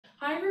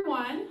Hi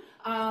everyone,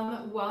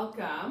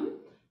 welcome.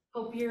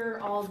 Hope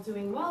you're all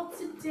doing well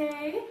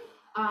today.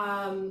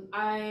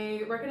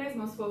 I recognize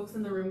most folks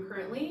in the room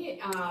currently,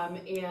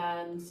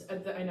 and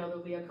I know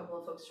there'll be a couple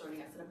of folks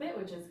joining us in a bit,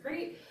 which is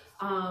great.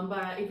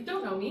 But if you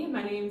don't know me,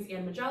 my name's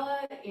Ann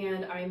Magella,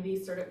 and I'm the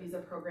Startup Visa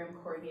Program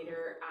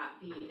Coordinator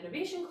at the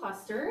Innovation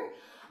Cluster.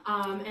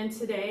 And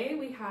today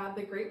we have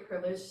the great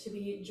privilege to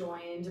be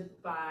joined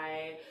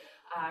by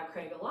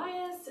Craig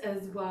Elias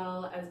as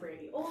well as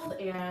Brandy Old,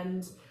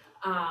 and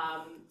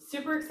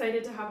super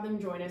excited to have them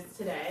join us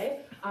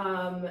today.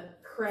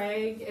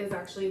 Craig is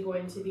actually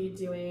going to be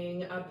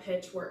doing a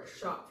pitch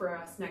workshop for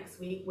us next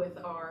week with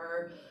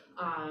our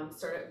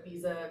Startup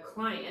Visa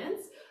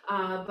clients.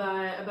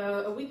 But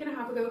about a week and a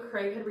half ago,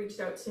 Craig had reached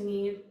out to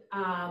me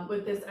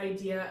with this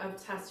idea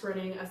of test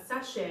running a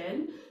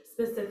session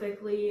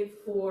specifically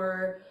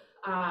for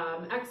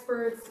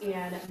experts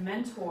and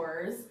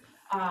mentors,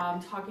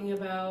 talking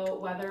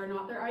about whether or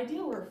not their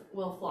idea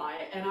will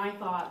fly, and I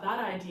thought that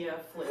idea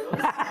flew.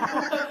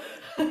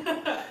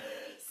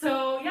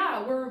 So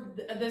yeah,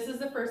 this is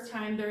the first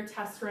time they're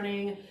test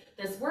running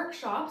this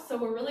workshop, so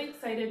we're really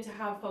excited to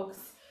have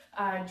folks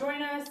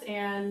join us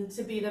and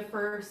to be the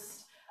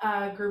first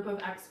group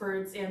of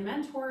experts and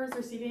mentors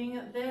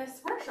receiving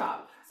this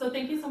workshop. So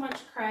thank you so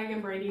much, Craig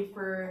and Brady,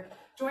 for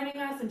joining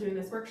us and doing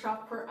this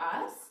workshop for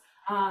us.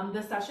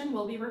 The session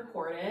will be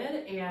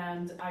recorded,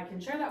 and I can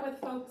share that with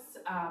folks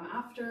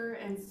after,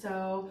 and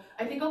so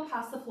I think I'll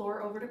pass the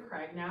floor over to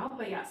Craig now.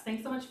 But yes,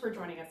 thanks so much for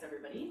joining us,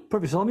 everybody.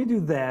 Perfect. So let me do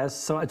this.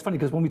 So it's funny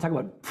because when we talk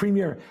about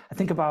Premier, I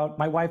think about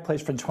my wife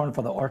plays French horn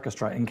for the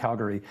orchestra in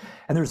Calgary,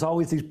 and there's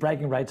always these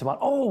bragging rights about,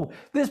 oh,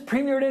 this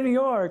premiered in New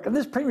York, and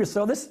this premiered.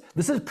 So this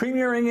is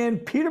premiering in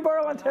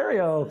Peterborough,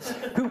 Ontario,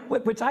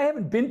 which I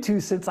haven't been to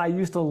since I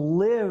used to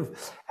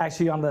live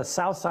actually on the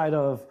south side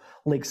of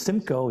Lake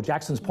Simcoe,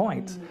 Jackson's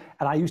Point.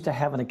 And I used to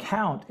have an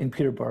account in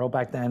Peterborough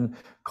back then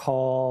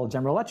called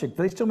General Electric.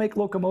 Do they still make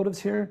locomotives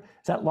here?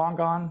 Is that long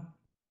gone?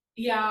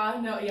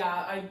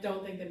 I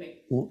don't think they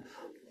make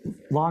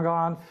long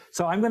gone.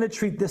 So I'm going to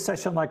treat this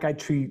session like I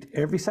treat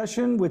every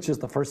session, which is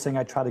the first thing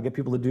I try to get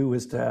people to do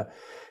is to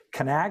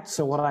connect.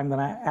 So what I'm going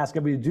to ask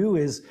everybody to do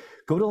is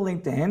go to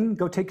LinkedIn,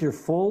 go take your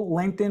full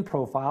LinkedIn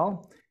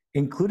profile,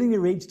 including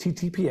your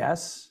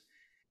HTTPS,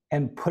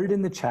 and put it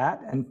in the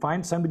chat and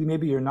find somebody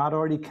maybe you're not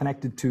already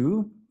connected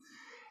to,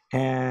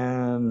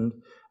 and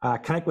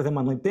connect with him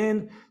on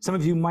LinkedIn. Some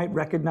of you might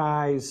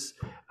recognize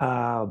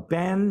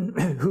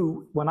Ben,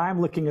 who, when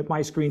I'm looking at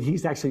my screen,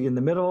 he's actually in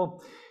the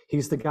middle.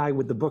 He's the guy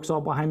with the books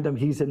all behind him.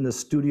 He's in the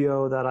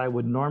studio that I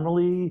would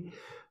normally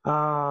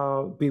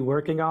be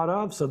working out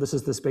of. So this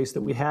is the space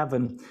that we have.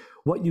 And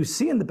what you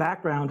see in the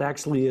background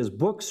actually is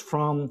books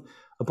from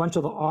a bunch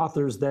of the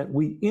authors that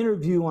we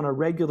interview on a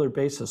regular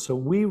basis. So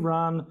we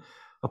run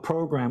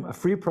a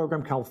free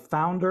program called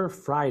Founder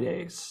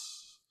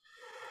Fridays,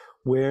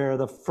 where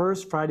the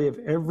first Friday of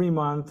every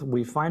month,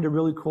 we find a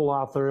really cool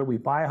author, we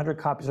buy 100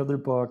 copies of their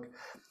book.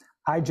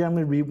 I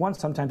generally read one,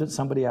 sometimes it's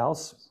somebody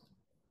else.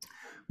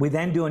 We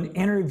then do an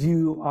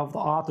interview of the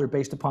author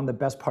based upon the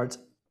best parts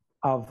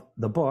of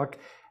the book.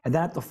 And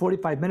then at the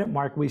 45-minute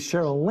mark, we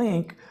share a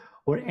link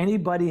where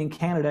anybody in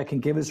Canada can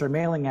give us their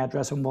mailing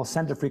address, and we'll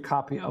send a free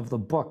copy of the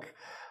book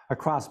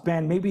across.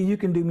 Ben, maybe you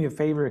can do me a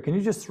favor. Can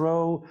you just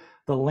throw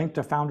the link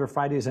to Founder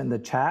Fridays in the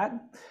chat?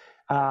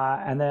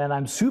 And then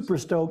I'm super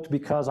stoked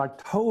because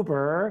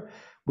October,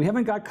 we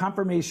haven't got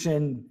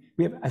confirmation.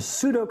 We have a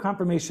pseudo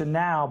confirmation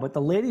now, but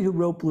the lady who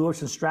wrote Blue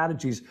Ocean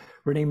Strategies,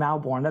 Renee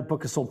Malborn, that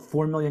book has sold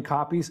 4 million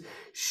copies.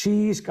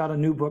 She's got a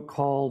new book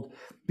called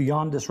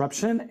Beyond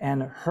Disruption,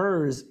 and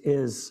hers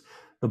is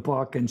the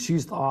book, and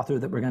she's the author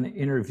that we're going to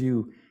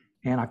interview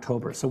in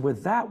October. So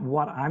with that,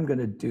 what I'm going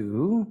to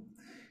do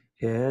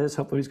is,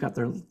 hopefully he's got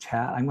their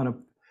chat. I'm going to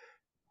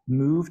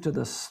move to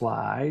the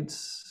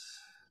slides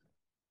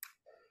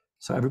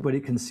so everybody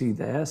can see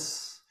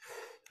this.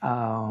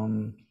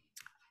 I'm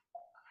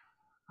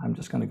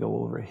just going to go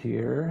over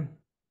here.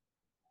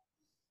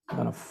 I'm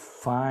going to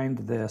find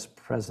this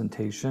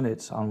presentation.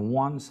 It's on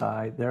one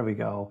side. There we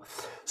go.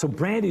 So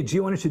Brandy, do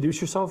you want to introduce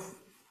yourself?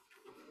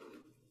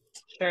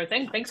 Sure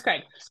thing. Thanks,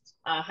 Craig.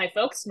 Hi,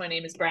 folks. My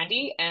name is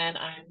Brandy, and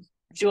I'm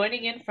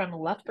joining in from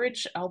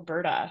Lethbridge,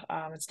 Alberta.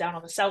 It's down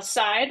on the south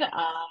side.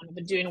 I've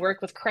been doing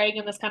work with Craig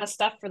and this kind of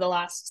stuff for the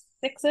last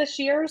 6-ish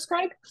years,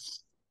 Craig.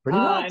 Pretty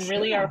much, and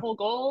really our whole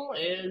goal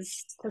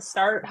is to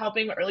start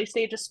helping early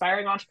stage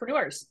aspiring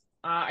entrepreneurs.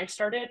 I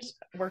started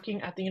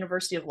working at the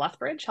University of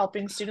Lethbridge,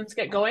 helping students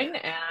get going,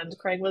 and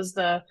Craig was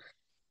the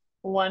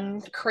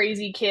one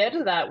crazy kid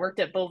that worked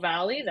at Bow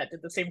Valley that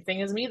did the same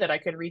thing as me that I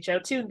could reach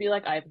out to and be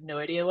like, I have no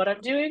idea what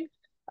I'm doing.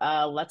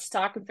 Let's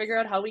talk and figure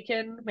out how we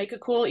can make a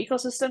cool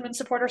ecosystem and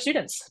support our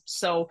students.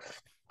 So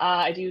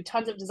I do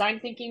tons of design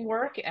thinking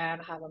work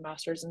and have a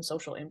master's in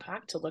social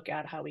impact to look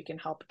at how we can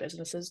help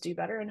businesses do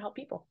better and help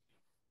people.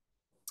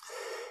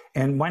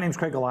 And my name is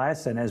Craig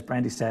Elias, and as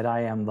Brandy said,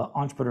 I am the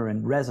entrepreneur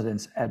in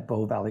residence at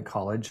Bow Valley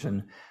College.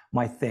 And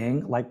my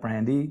thing, like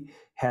Brandy,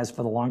 has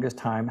for the longest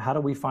time, how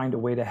do we find a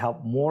way to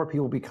help more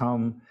people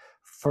become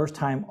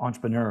first-time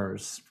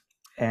entrepreneurs?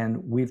 and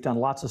we've done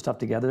lots of stuff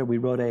together. We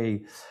wrote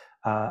a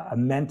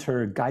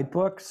mentor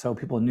guidebook so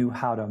people knew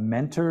how to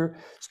mentor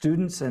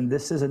students, and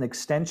this is an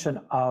extension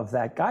of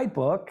that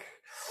guidebook.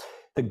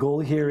 The goal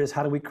here is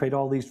how do we create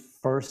all these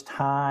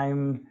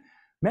first-time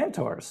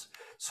mentors?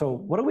 So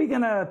what are we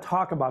going to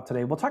talk about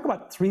today? We'll talk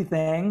about three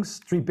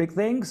big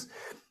things.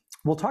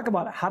 We'll talk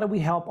about how do we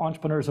help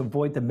entrepreneurs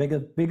avoid the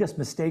biggest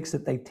mistakes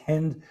that they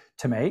tend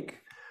to make.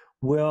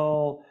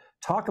 We'll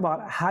talk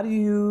about how do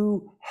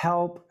you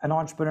help an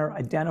entrepreneur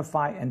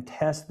identify and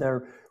test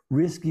their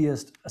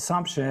riskiest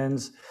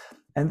assumptions,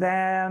 and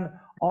then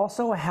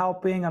also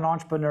helping an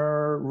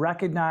entrepreneur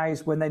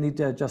recognize when they need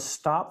to just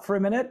stop for a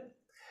minute,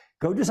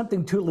 go do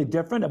something totally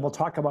different, and we'll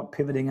talk about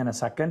pivoting in a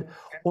second,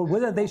 or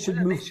whether they should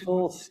move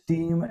full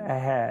steam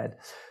ahead.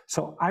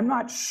 So I'm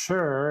not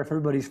sure if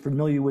everybody's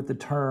familiar with the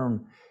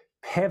term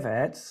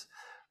pivot,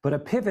 but a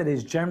pivot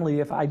is generally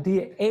if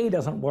idea A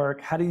doesn't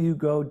work, how do you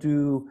go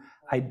do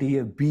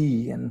idea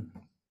B? And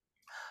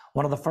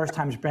one of the first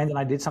times Brandy and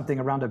I did something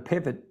around a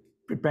pivot,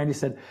 Brandy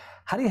said,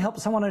 how do you help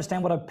someone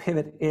understand what a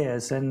pivot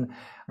is? And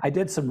I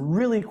did some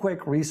really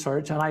quick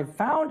research, and I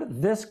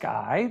found this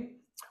guy,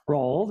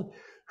 Roald,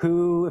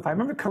 who, if I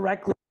remember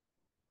correctly,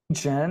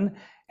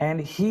 and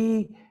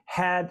he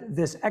had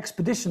this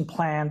expedition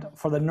planned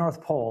for the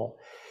North Pole.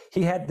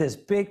 He had this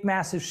big,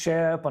 massive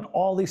ship and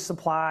all these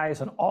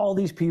supplies and all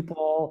these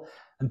people,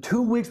 and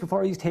 2 weeks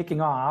before he's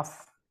taking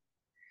off,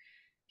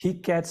 he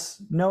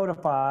gets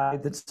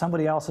notified that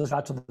somebody else has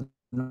got to the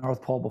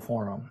North Pole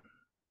before him.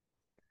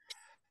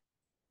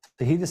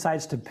 So he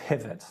decides to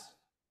pivot.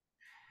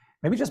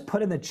 Maybe just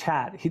put in the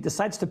chat, he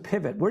decides to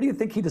pivot. Where do you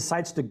think he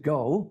decides to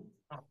go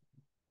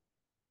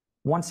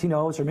once he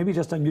knows, or maybe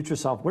just unmute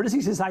yourself, where does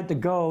he decide to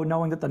go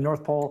knowing that the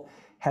North Pole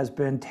has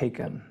been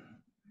taken?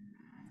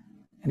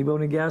 Anybody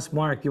want to guess?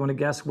 Mark, you want to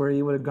guess where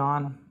you would have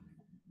gone?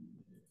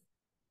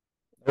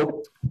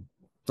 Nope.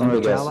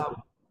 Guess.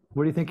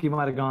 Where do you think you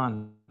might have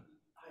gone?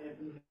 I have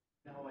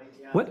no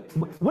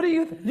idea. What are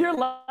you, you're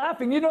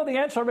laughing. You know the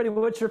answer already.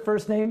 What's your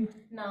first name?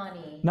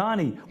 Nani.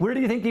 Nani. Where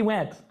do you think he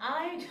went?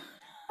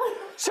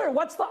 Sure,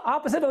 what's the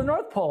opposite of the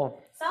North Pole?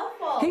 South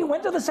Pole. He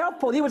went to the South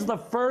Pole. He was the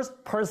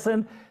first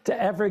person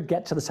to ever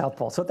get to the South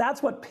Pole. So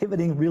that's what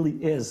pivoting really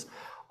is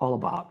all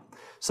about.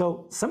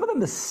 So some of the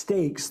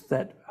mistakes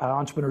that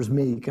entrepreneurs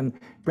make, and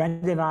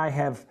Brandon and I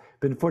have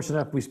been fortunate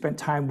enough, we spent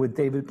time with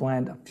David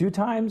Bland a few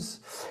times.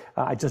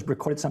 I just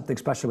recorded something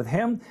special with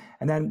him.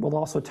 And then we'll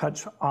also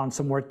touch on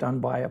some work done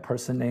by a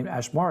person named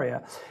Ash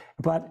Maurya.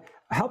 But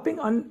helping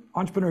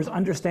entrepreneurs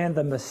understand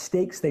the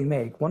mistakes they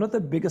make. One of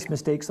the biggest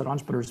mistakes that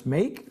entrepreneurs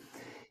make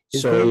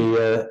is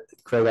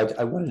Craig,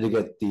 I wanted to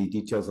get the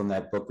details on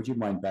that book. Would you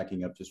mind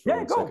backing up just for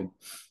 1 second?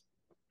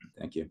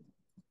 Thank you.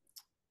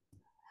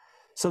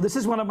 So this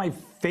is one of my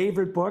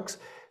favorite books.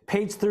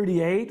 Page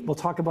 38, we'll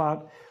talk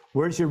about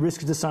where's your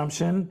risk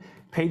assumption.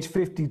 Page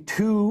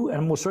 52,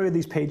 and we'll show you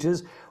these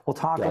pages, we'll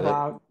talk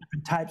about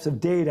different types of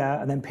data,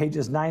 and then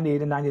pages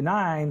 98 and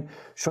 99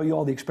 show you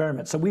all the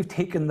experiments. So we've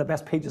taken the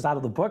best pages out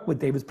of the book with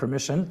David's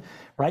permission,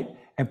 right,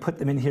 and put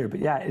them in here.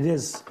 But yeah, it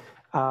is,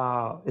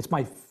 it's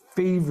my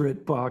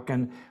favorite book,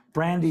 and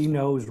Brandy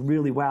knows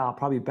really well,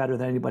 probably better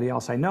than anybody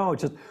else I know,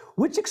 just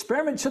which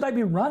experiment should I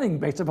be running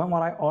based upon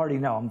what I already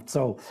know.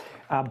 So,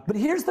 but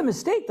here's the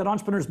mistake that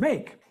entrepreneurs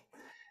make.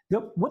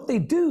 What they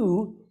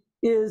do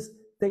is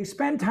they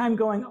spend time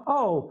going,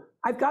 oh,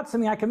 I've got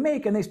something I can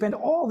make, and they spend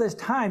all this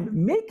time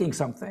making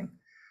something.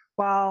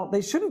 While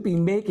they shouldn't be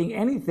making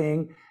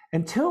anything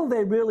until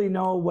they really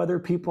know whether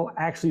people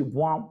actually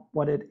want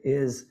what it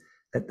is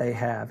that they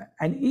have.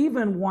 And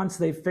even once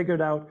they've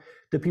figured out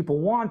do people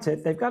want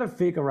it, they've got to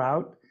figure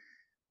out,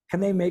 can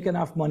they make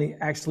enough money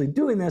actually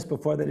doing this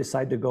before they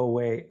decide to go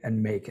away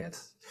and make it?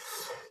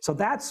 So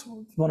that's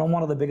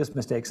one of the biggest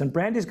mistakes. And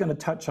Brandy's going to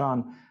touch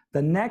on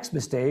the next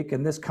mistake,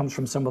 and this comes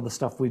from some of the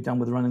stuff we've done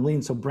with Running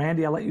Lean. So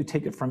Brandy, I'll let you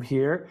take it from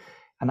here,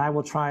 and I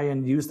will try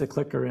and use the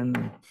clicker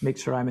and make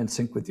sure I'm in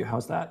sync with you.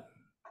 How's that?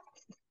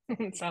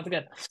 Sounds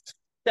good.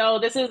 So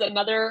this is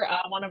another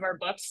one of our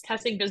books,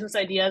 Testing Business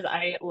Ideas.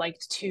 I like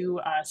to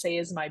say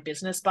is my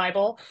business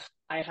Bible.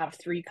 I have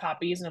 3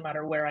 copies. No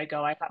matter where I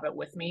go, I have it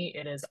with me.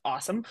 It is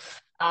awesome.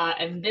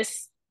 And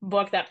this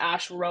book that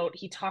Ash wrote,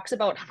 he talks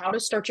about how to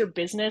start your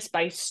business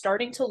by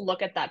starting to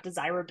look at that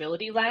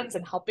desirability lens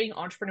and helping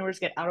entrepreneurs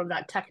get out of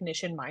that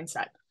technician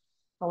mindset.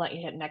 I'll let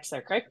you hit next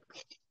there, Craig.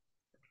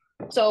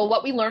 So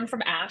what we learned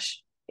from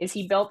Ash is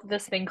he built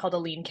this thing called a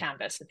lean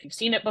canvas. If you've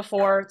seen it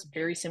before, it's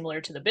very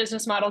similar to the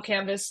business model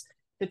canvas,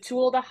 the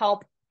tool to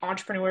help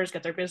entrepreneurs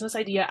get their business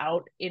idea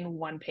out in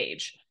 1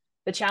 page.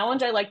 The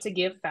challenge I like to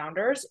give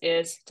founders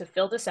is to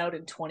fill this out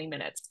in 20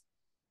 minutes.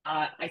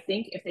 I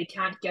think if they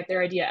can't get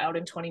their idea out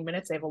in 20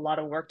 minutes, they have a lot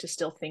of work to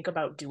still think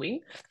about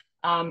doing.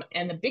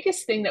 And the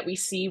biggest thing that we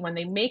see when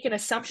they make an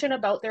assumption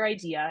about their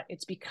idea,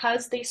 it's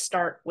because they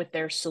start with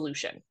their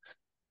solution.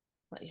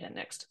 Let you hit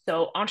next.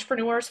 So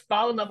entrepreneurs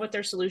fall in love with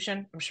their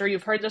solution. I'm sure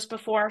you've heard this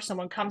before.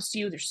 Someone comes to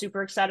you, they're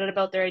super excited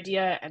about their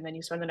idea, and then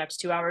you spend the next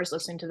 2 hours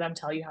listening to them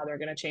tell you how they're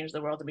going to change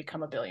the world and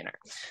become a billionaire.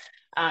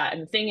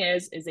 And the thing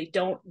is they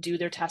don't do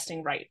their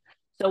testing right.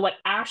 So what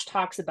Ash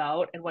talks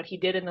about and what he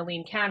did in the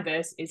Lean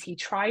Canvas is he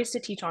tries to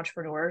teach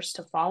entrepreneurs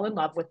to fall in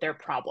love with their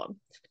problem.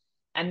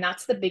 And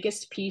that's the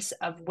biggest piece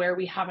of where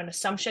we have an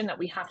assumption that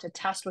we have to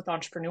test with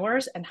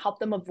entrepreneurs and help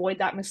them avoid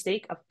that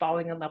mistake of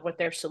falling in love with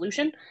their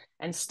solution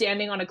and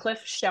standing on a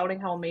cliff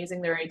shouting how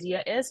amazing their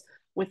idea is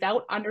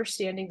without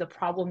understanding the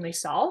problem they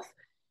solve.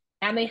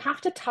 And they have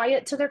to tie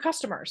it to their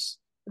customers.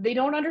 They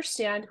don't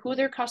understand who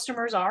their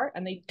customers are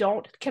and they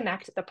don't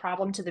connect the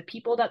problem to the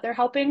people that they're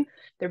helping,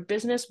 their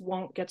business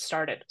won't get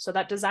started. So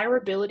that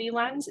desirability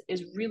lens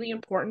is really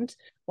important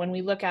when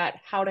we look at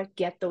how to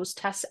get those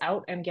tests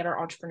out and get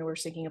our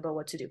entrepreneurs thinking about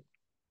what to do.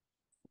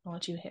 I'll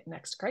let you hit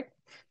next, Craig.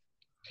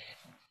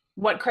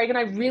 What Craig and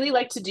I really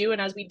like to do, and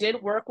as we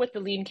did work with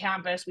the Lean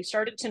Canvas, we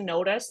started to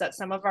notice that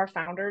some of our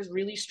founders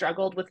really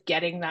struggled with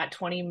getting that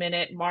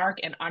 20-minute mark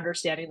and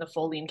understanding the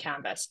full Lean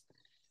Canvas.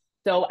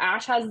 So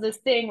Ash has this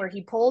thing where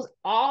he pulls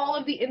all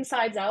of the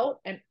insides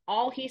out and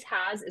all he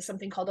has is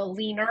something called a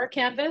leaner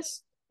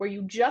canvas where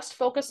you just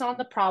focus on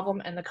the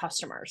problem and the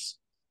customers.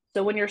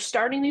 So when you're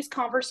starting these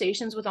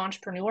conversations with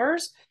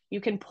entrepreneurs, you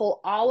can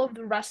pull all of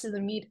the rest of the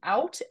meat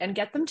out and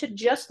get them to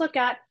just look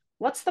at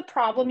what's the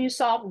problem you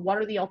solve, what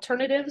are the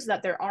alternatives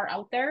that there are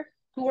out there,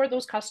 who are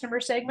those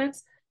customer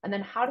segments, and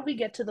then how do we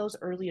get to those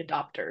early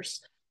adopters?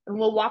 And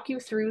we'll walk you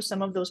through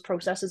some of those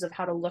processes of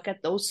how to look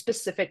at those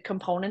specific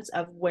components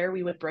of where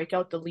we would break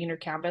out the leaner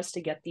canvas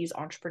to get these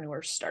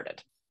entrepreneurs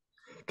started.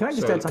 Can I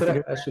just add something?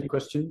 Could I ask you a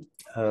question?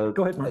 Go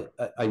ahead, Mark.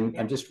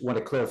 I just want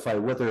to clarify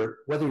whether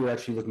you're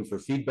actually looking for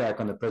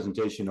feedback on the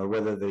presentation or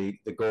whether the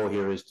goal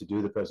here is to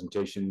do the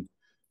presentation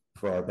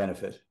for our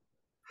benefit.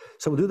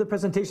 So we'll do the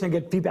presentation and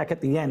get feedback at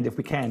the end if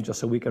we can,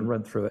 just so we can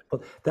run through it.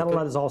 But that'll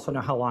let us also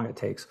know how long it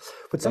takes.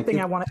 But something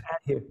I want to add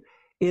here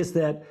is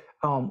that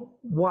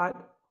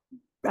what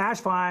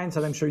Ash finds,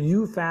 and I'm sure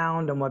you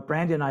found, and what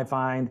Brandy and I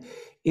find,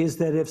 is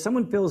that if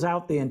someone fills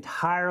out the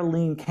entire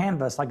Lean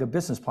Canvas like a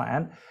business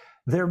plan,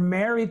 they're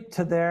married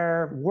to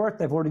their work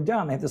they've already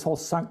done. They have this whole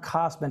sunk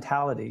cost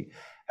mentality.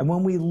 And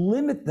when we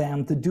limit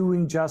them to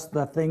doing just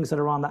the things that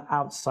are on the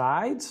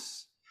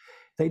outsides,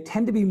 they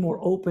tend to be more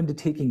open to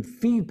taking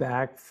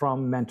feedback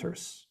from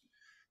mentors.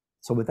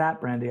 So with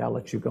that, Brandy, I'll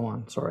let you go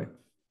on. Sorry.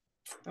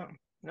 Oh,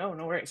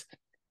 no worries.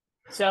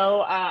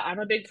 So I'm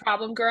a big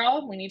problem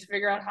girl. We need to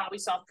figure out how we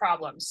solve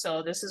problems.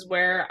 So this is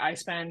where I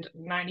spend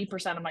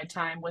 90% of my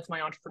time with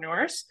my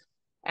entrepreneurs,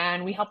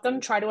 and we help them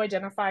try to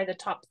identify the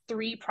top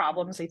 3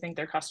 problems they think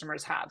their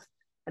customers have.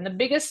 And the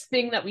biggest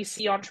thing that we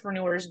see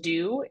entrepreneurs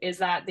do is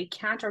that they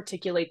can't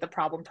articulate the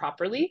problem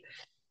properly.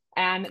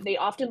 And they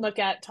often look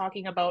at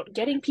talking about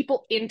getting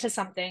people into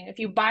something. If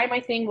you buy my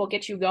thing, we'll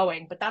get you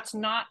going. But that's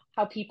not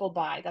how people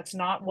buy. That's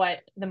not what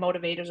the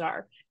motivators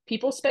are.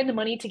 People spend the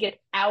money to get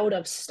out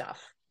of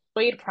stuff.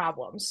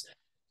 Problems.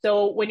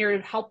 So when you're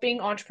helping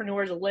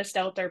entrepreneurs list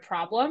out their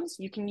problems,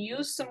 you can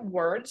use some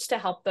words to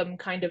help them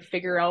kind of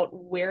figure out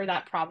where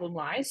that problem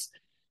lies.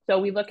 So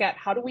we look at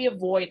how do we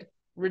avoid,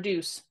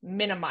 reduce,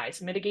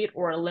 minimize, mitigate,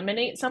 or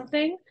eliminate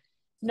something.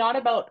 Not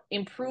about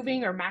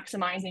improving or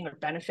maximizing or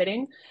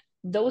benefiting.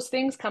 Those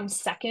things come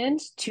second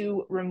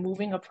to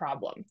removing a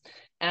problem.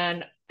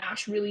 And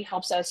Ash really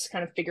helps us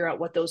kind of figure out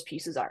what those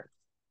pieces are.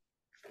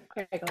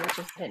 Okay, let's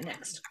just hit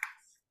next.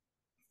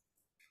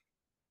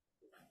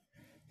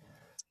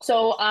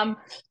 So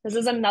this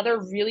is another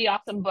really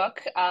awesome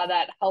book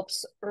that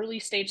helps early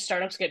stage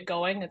startups get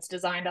going. It's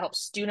designed to help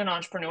student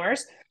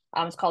entrepreneurs.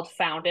 It's called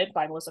Founded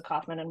by Melissa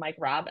Kaufman and Mike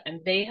Rabb. And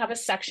they have a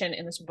section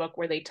in this book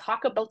where they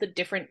talk about the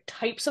different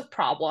types of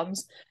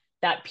problems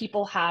that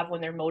people have when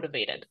they're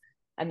motivated.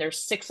 And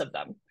there's 6 of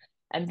them.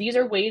 And these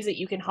are ways that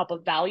you can help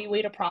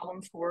evaluate a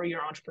problem for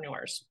your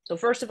entrepreneurs. So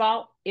first of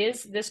all,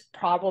 is this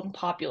problem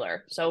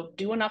popular? So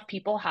do enough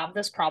people have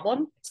this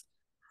problem?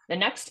 The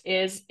next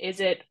is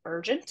it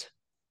urgent?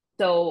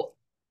 So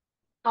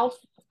how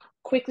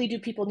quickly do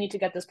people need to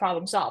get this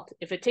problem solved?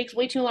 If it takes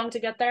way too long to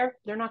get there,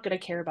 they're not going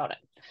to care about it.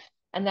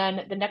 And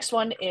then the next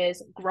one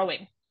is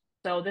growing.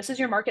 So this is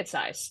your market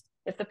size.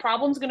 If the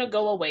problem's going to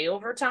go away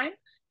over time,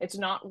 it's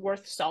not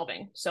worth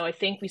solving. So I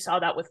think we saw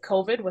that with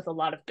COVID with a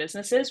lot of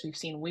businesses. We've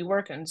seen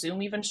WeWork and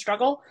Zoom even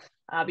struggle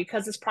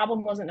because this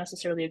problem wasn't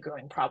necessarily a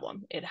growing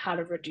problem. It had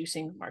a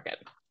reducing market.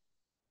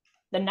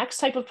 The next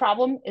type of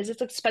problem is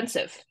it's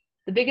expensive.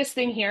 The biggest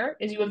thing here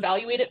is you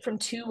evaluate it from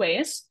 2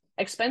 ways.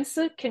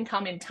 Expensive can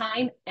come in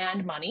time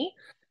and money,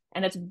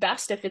 and it's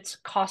best if it's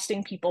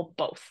costing people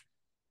both.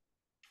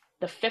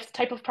 The 5th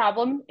type of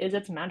problem is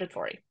it's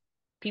mandatory.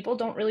 People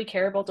don't really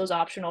care about those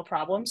optional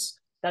problems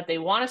that they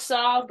want to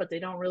solve, but they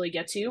don't really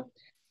get to.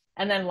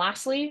 And then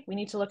lastly, we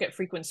need to look at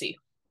frequency.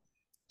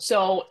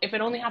 So if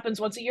it only happens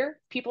once a year,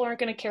 people aren't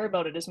going to care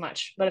about it as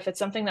much. But if it's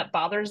something that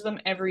bothers them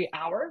every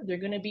hour, they're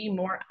going to be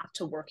more apt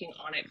to working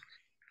on it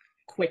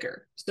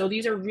quicker. So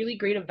these are really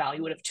great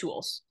evaluative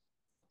tools.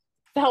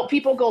 To help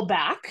people go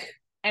back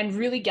and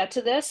really get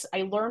to this,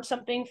 I learned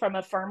something from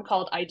a firm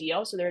called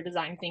IDEO. So they're a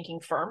design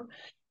thinking firm.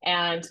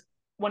 And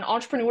when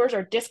entrepreneurs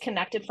are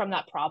disconnected from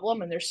that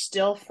problem and they're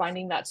still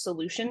finding that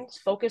solution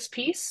focus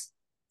piece,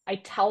 I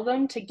tell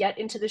them to get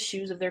into the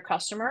shoes of their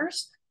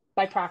customers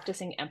by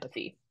practicing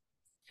empathy.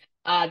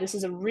 This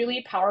is a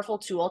really powerful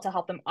tool to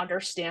help them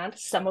understand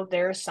some of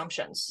their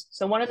assumptions.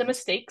 So one of the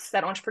mistakes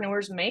that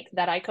entrepreneurs make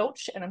that I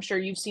coach, and I'm sure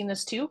you've seen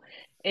this too,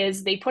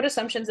 is they put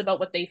assumptions about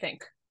what they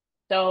think.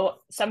 So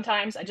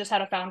sometimes I just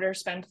had a founder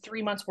spend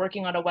 3 months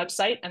working on a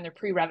website and they're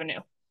pre-revenue.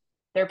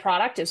 Their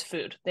product is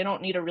food. They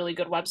don't need a really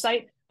good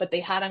website, but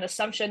they had an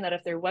assumption that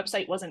if their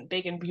website wasn't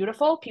big and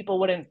beautiful, people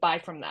wouldn't buy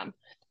from them.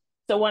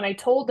 So when I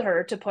told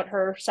her to put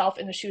herself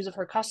in the shoes of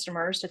her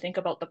customers, to think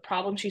about the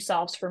problem she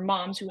solves for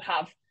moms who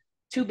have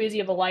too busy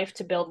of a life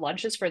to build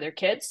lunches for their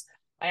kids,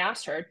 I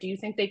asked her, do you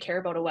think they care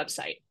about a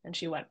website? And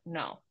she went,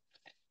 no.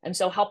 And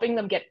so helping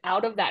them get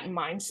out of that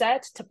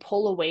mindset to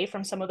pull away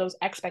from some of those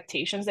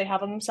expectations they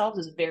have on themselves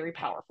is very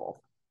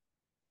powerful.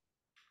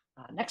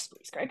 Next,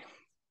 please, Greg.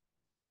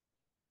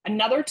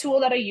 Another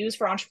tool that I use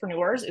for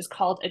entrepreneurs is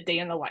called A Day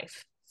in the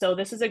Life. So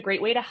this is a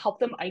great way to help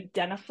them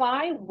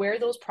identify where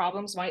those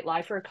problems might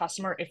lie for a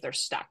customer if they're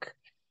stuck.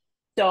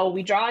 So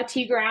we draw a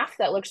T-graph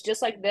that looks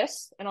just like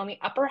this. And on the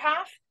upper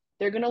half,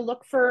 they're going to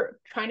look for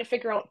trying to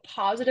figure out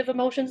positive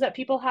emotions that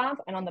people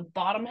have. And on the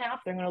bottom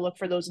half, they're going to look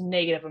for those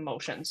negative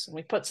emotions. And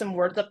we put some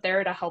words up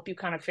there to help you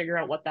kind of figure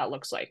out what that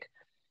looks like.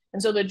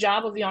 And so the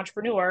job of the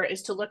entrepreneur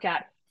is to look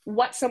at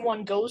what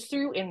someone goes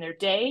through in their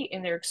day,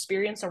 in their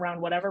experience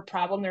around whatever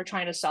problem they're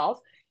trying to solve,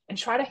 and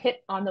try to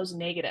hit on those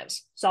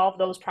negatives, solve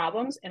those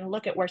problems, and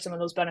look at where some of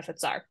those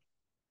benefits are.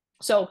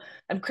 So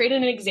I've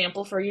created an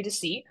example for you to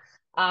see.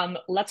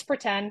 Let's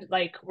pretend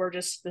like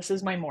this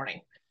is my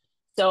morning.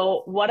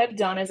 So what I've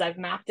done is I've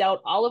mapped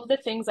out all of the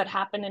things that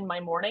happen in my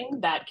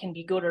morning that can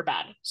be good or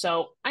bad.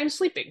 So I'm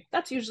sleeping.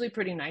 That's usually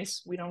pretty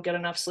nice. We don't get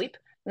enough sleep.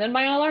 And then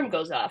my alarm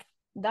goes off.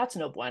 That's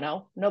no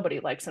bueno. Nobody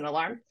likes an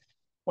alarm.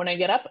 When I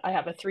get up, I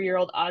have a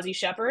 3-year-old Aussie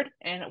Shepherd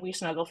and we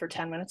snuggle for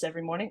 10 minutes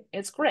every morning.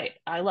 It's great.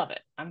 I love it.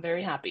 I'm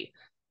very happy.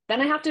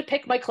 Then I have to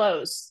pick my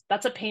clothes.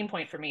 That's a pain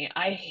point for me.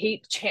 I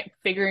hate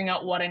figuring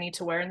out what I need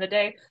to wear in the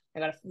day. I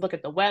got to look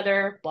at the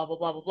weather, blah, blah,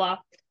 blah, blah, blah.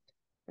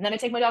 And then I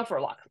take my dog for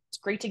a walk. It's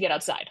great to get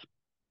outside.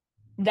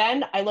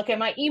 Then I look at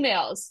my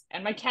emails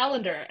and my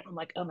calendar and I'm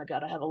like, oh my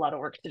God, I have a lot of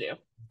work to do.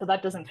 So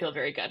that doesn't feel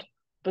very good.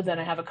 But then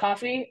I have a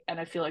coffee and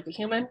I feel like a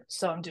human,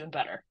 so I'm doing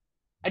better.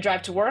 I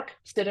drive to work,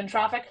 sit in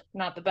traffic,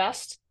 not the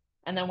best.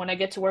 And then when I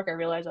get to work, I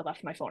realize I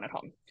left my phone at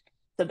home.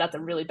 So that's a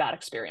really bad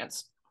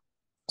experience.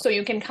 So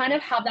you can kind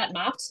of have that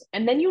mapped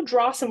and then you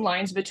draw some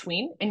lines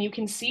between and you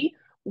can see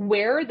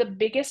where the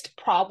biggest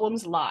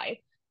problems lie.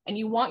 And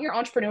you want your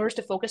entrepreneurs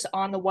to focus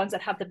on the ones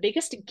that have the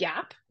biggest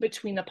gap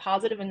between the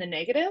positive and the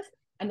negative,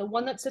 and the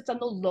one that sits on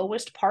the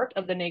lowest part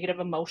of the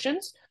negative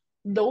emotions.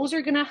 Those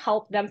are going to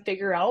help them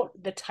figure out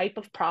the type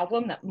of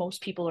problem that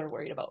most people are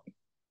worried about.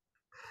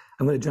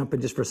 I'm going to jump in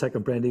just for a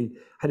second, Brandy. I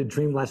had a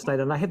dream last night,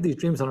 and I have these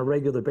dreams on a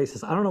regular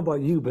basis. I don't know about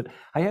you, but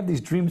I have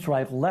these dreams where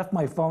I've left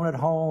my phone at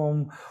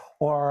home,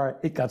 or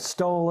it got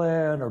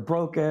stolen or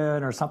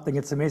broken or something.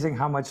 It's amazing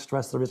how much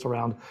stress there is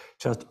around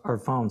just our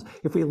phones.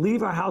 If we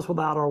leave our house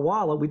without our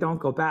wallet, we don't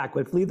go back.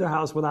 But if we leave the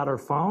house without our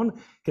phone,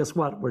 guess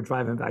what? We're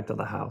driving back to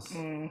the house.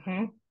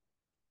 Mm-hmm.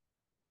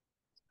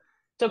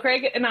 So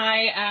Craig and I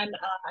and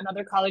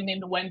another colleague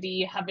named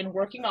Wendy have been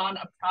working on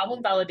a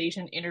problem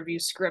validation interview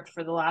script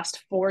for the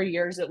last 4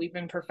 years that we've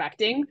been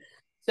perfecting.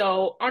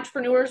 So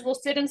entrepreneurs will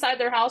sit inside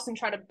their house and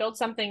try to build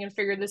something and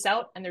figure this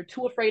out, and they're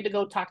too afraid to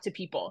go talk to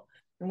people.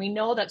 And we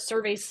know that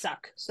surveys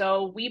suck.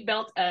 So we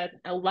built an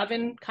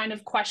 11 kind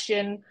of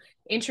question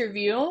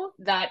interview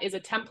that is a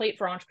template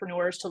for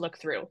entrepreneurs to look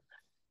through.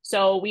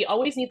 So we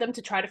always need them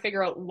to try to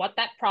figure out what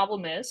that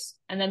problem is,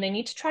 and then they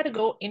need to try to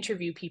go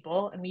interview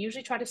people. And we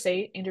usually try to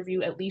say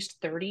interview at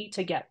least 30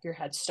 to get your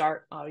head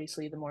start.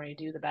 Obviously, the more you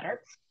do, the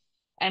better.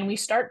 And we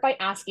start by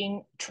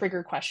asking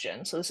trigger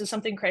questions. So this is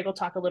something Craig will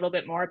talk a little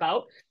bit more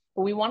about,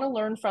 but we want to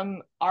learn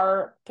from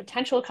our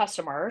potential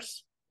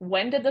customers,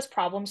 when did this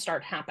problem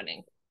start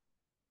happening?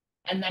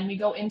 And then we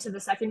go into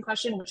the second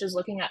question, which is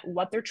looking at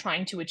what they're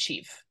trying to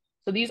achieve.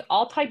 So these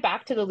all tie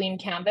back to the lean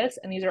canvas,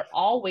 and these are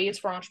all ways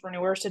for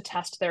entrepreneurs to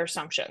test their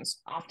assumptions.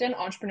 Often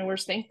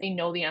entrepreneurs think they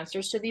know the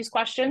answers to these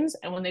questions,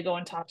 and when they go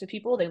and talk to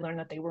people, they learn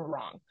that they were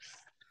wrong.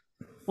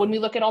 When we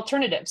look at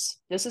alternatives,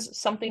 this is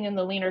something in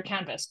the leaner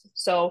canvas.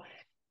 So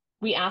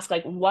we ask,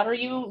 like, what are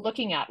you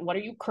looking at? What are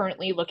you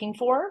currently looking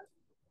for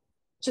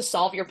to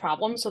solve your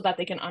problem, so that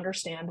they can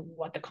understand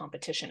what the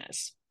competition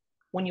is?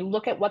 When you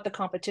look at what the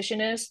competition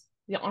is,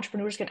 the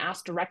entrepreneurs can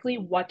ask directly,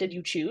 what did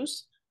you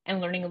choose? And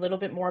learning a little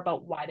bit more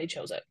about why they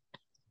chose it.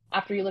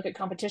 After you look at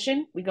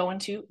competition, we go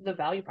into the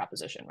value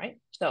proposition, right?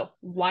 So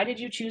why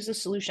did you choose the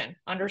solution?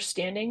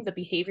 Understanding the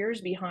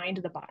behaviors behind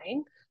the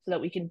buying so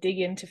that we can dig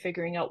into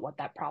figuring out what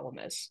that problem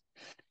is.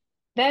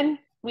 Then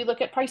we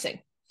look at pricing.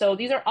 So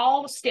these are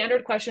all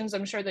standard questions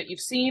I'm sure that you've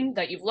seen,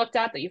 that you've looked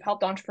at, that you've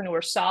helped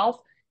entrepreneurs solve.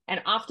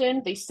 And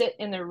often they sit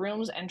in their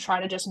rooms and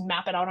try to just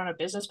map it out on a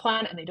business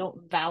plan, and they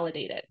don't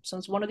validate it. So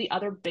it's one of the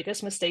other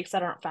biggest mistakes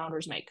that our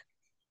founders make.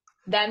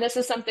 Then this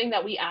is something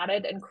that we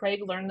added, and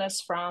Craig learned this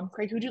from.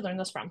 Craig, who'd you learn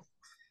this from?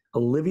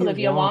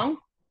 Olivia Wong.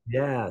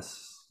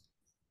 Yes.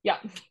 Yeah.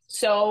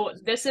 So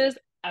this is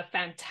a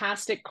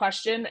fantastic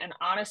question. And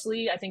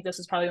honestly, I think this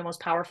is probably the most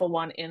powerful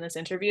one in this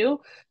interview,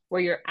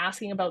 where you're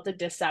asking about the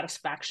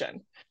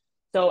dissatisfaction.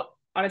 So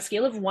on a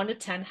scale of 1 to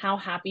 10, how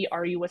happy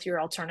are you with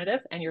your alternative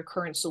and your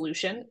current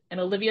solution? And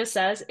Olivia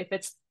says if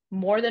it's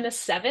more than a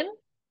 7,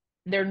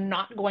 they're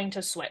not going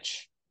to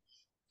switch.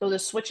 So the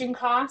switching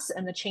costs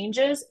and the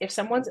changes, if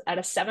someone's at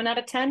a 7 out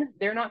of 10,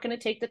 they're not going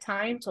to take the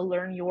time to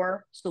learn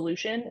your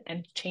solution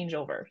and change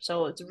over.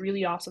 So it's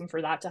really awesome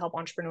for that to help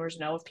entrepreneurs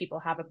know if people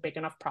have a big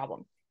enough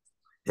problem.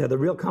 Yeah, the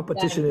real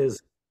competition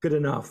is good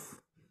enough.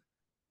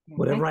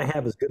 Whatever I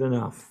have is good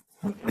enough.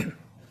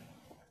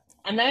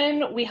 And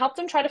then we help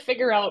them try to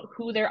figure out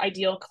who their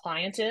ideal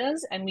client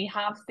is. And we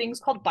have things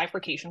called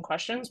bifurcation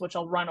questions, which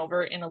I'll run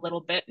over in a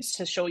little bit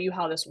to show you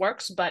how this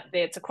works. But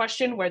it's a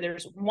question where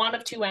there's one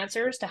of 2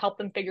 answers to help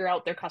them figure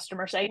out their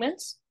customer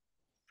segments.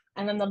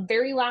 And then the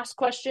very last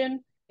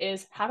question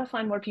is how to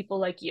find more people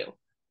like you.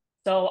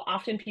 So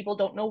often people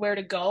don't know where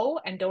to go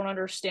and don't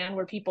understand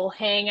where people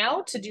hang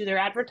out to do their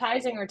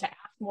advertising or to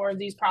ask more of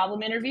these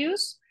problem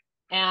interviews.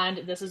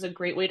 And this is a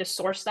great way to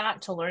source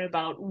that, to learn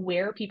about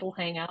where people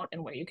hang out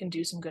and where you can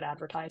do some good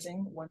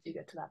advertising once you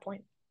get to that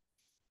point.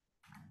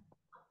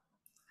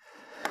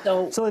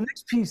 So the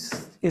next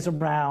piece is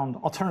around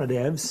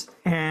alternatives.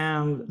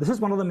 And this is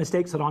one of the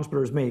mistakes that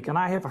entrepreneurs make. And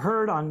I have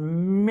heard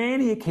on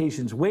many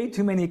occasions, way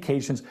too many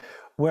occasions,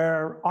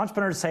 where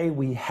entrepreneurs say,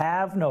 we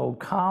have no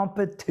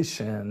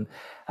competition.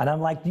 And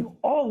I'm like, you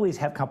always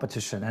have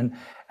competition.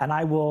 And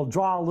I will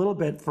draw a little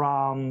bit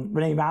from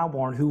Renee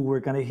Malborn, who we're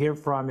going to hear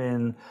from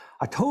in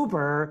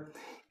October,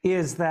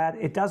 is that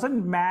it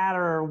doesn't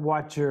matter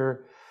what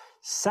you're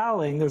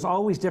selling, there's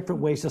always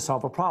different ways to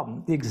solve a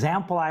problem. The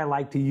example I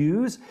like to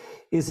use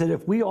is that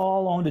if we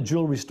all owned a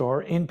jewelry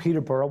store in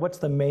Peterborough, what's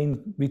the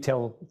main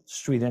retail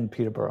street in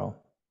Peterborough?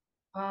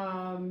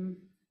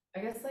 I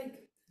guess like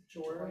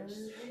George.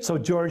 So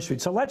George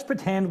Street. So let's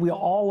pretend we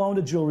all owned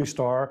a jewelry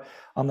store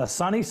on the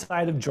sunny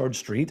side of George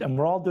Street, and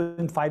we're all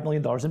doing $5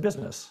 million in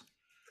business.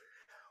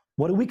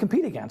 What do we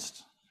compete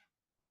against?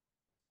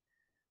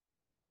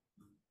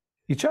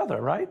 Each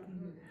other, right?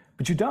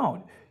 But you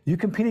don't. You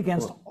compete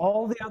against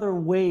all the other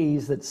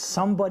ways that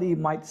somebody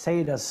might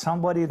say to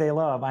somebody they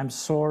love, I'm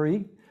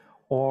sorry,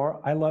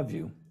 or I love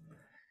you.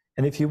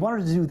 And if you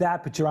wanted to do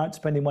that, but you aren't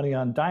spending money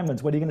on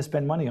diamonds, what are you going to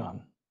spend money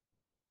on?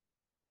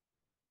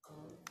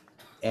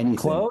 Anything.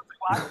 Clothes?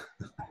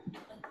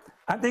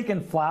 I'm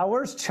thinking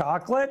flowers,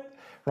 chocolate,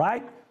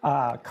 right?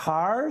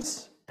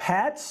 Cars,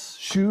 pets,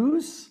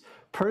 shoes,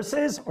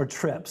 purses, or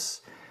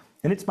trips.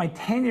 And it's my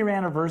 10-year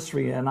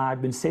anniversary, and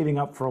I've been saving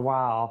up for a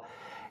while.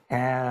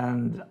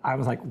 And I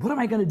was like, what am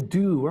I going to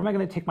do? Where am I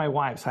going to take my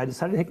wife? So I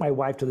decided to take my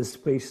wife to this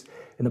place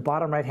in the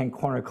bottom right-hand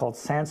corner called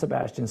San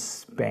Sebastian,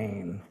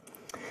 Spain.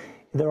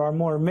 There are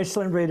more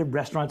Michelin-rated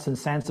restaurants in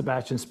San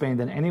Sebastian, Spain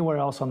than anywhere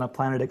else on the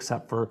planet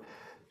except for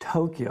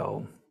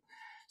Tokyo.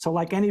 So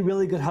like any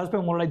really good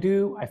husband, what did I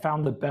do? I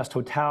found the best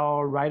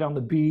hotel right on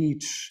the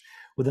beach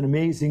with an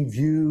amazing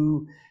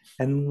view.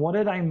 And what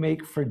did I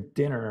make for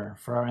dinner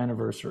for our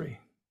anniversary?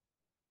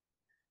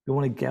 You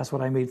want to guess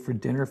what I made for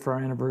dinner for our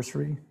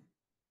anniversary?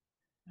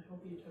 I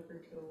hope you took her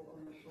to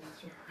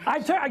a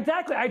Michelin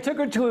Exactly. I took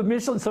her to a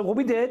Michelin. So what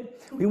we did,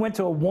 we went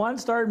to a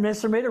 1-star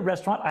Michelin-rated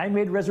restaurant. I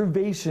made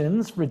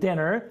reservations for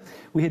dinner.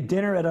 We had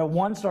dinner at a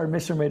 1-star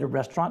Michelin-rated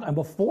restaurant. And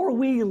before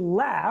we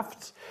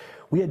left,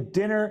 we had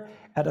dinner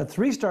at a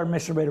 3-star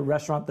Michelin-rated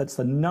restaurant that's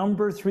the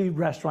number 3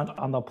 restaurant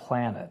on the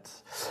planet.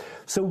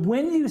 So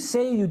when you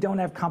say you don't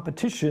have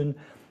competition,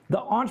 the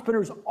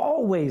entrepreneurs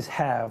always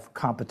have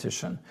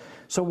competition.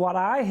 So what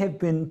I have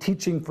been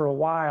teaching for a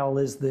while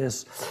is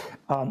this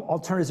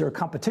alternatives or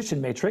competition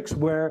matrix,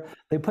 where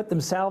they put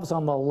themselves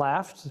on the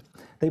left,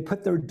 they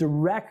put their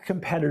direct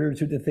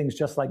competitors who do things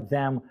just like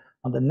them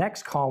on the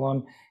next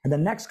column, and the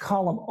next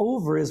column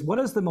over is what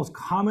is the most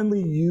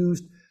commonly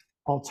used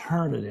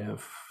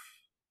alternative,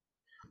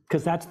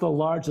 because that's the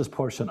largest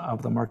portion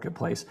of the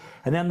marketplace.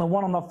 And then the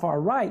one on the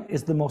far right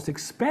is the most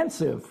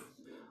expensive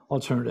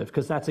alternative,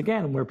 because that's,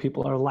 again, where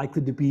people are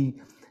likely to be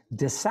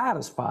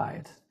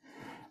dissatisfied.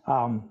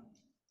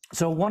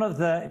 So one of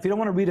the, if you don't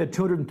want to read a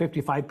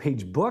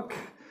 255-page book,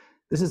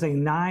 this is a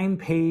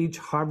 9-page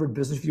Harvard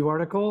Business Review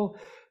article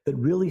that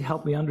really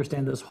helped me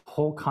understand this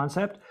whole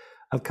concept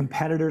of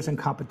competitors and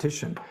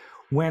competition.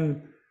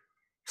 When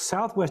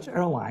Southwest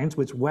Airlines,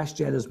 which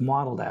WestJet is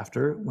modeled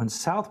after, when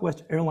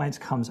Southwest Airlines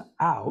comes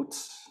out,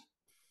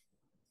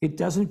 it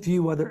doesn't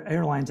view other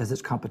airlines as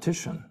its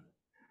competition.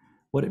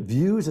 What it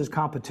views as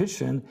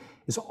competition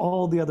is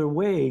all the other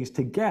ways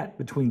to get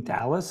between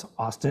Dallas,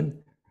 Austin,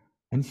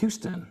 and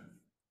Houston.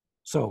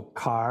 So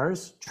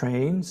cars,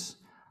 trains,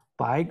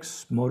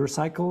 bikes,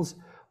 motorcycles,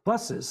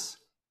 buses.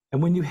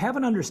 And when you have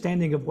an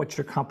understanding of what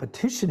your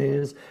competition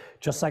is,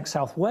 just like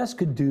Southwest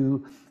could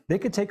do, they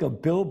could take a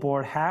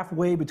billboard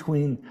halfway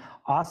between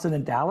Austin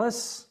and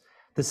Dallas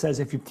that says,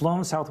 if you've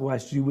flown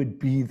Southwest, you would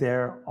be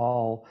there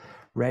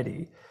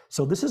already.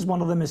 So this is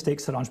one of the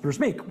mistakes that entrepreneurs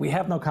make. We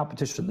have no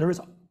competition. There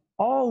is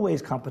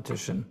always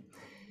competition.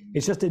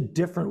 It's just a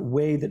different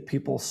way that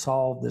people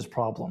solve this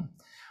problem.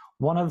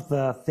 one of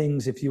the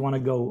things, if you want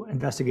to go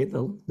investigate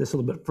this a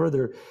little bit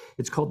further,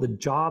 it's called the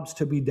jobs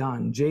to be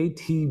done.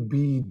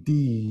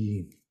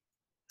 JTBD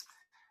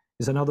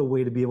is another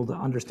way to be able to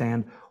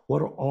understand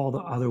what are all the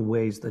other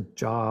ways the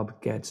job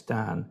gets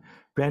done.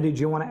 Brandy, do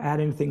you want to add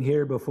anything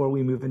here before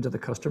we move into the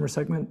customer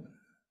segment?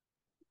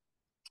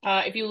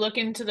 If you look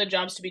into the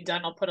jobs to be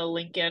done, I'll put a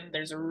link in.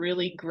 There's a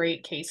really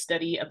great case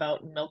study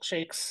about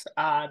milkshakes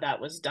that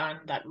was done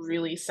that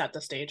really set the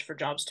stage for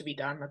jobs to be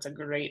done. That's a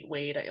great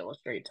way to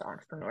illustrate to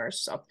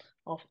entrepreneurs. So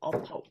I'll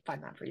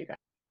find that for you guys.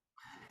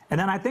 And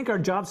then I think our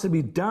jobs to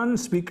be done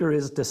speaker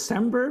is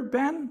December,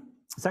 Ben.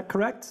 Is that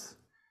correct?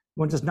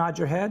 You want to just nod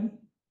your head?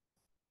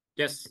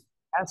 Yes.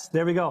 Yes,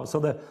 there we go.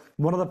 So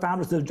one of the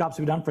founders of the Jobs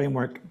to be Done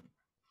framework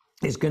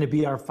is going to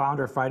be our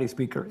Founder Friday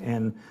speaker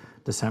in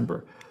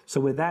December. So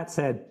with that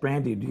said,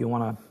 Brandy, do you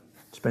want to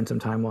spend some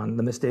time on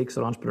the mistakes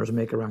that entrepreneurs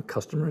make around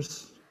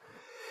customers?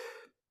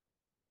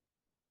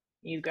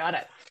 You got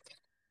it.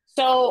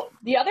 So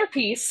the other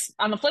piece,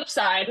 on the flip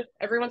side,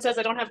 everyone says,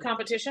 I don't have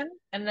competition.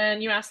 And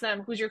then you ask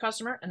them, who's your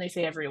customer? And they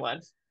say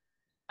everyone.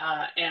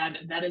 And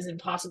that is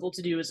impossible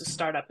to do as a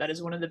startup. That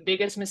is one of the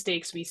biggest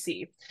mistakes we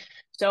see.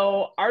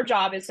 So our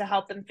job is to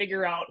help them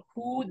figure out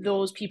who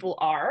those people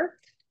are.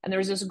 And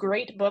there's this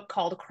great book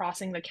called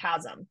Crossing the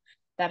Chasm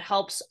that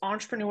helps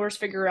entrepreneurs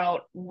figure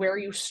out where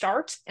you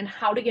start and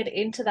how to get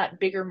into that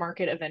bigger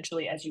market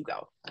eventually as you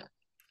go. I'll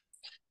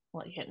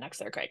let you hit next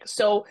there, Craig.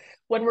 So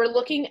when we're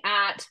looking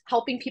at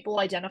helping people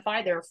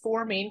identify, there are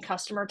 4 main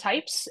customer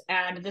types,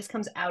 and this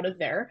comes out of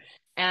there.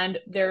 And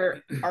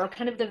there are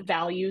kind of the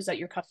values that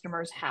your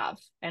customers have.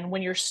 And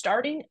when you're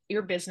starting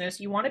your business,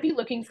 you want to be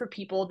looking for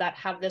people that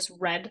have this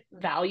red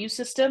value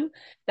system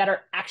that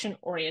are action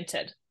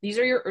oriented. These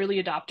are your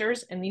early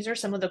adopters, and these are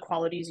some of the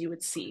qualities you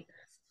would see.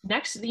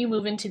 Next, you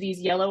move into these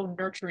yellow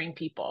nurturing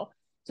people.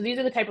 So these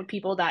are the type of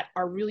people that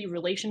are really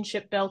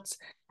relationship built,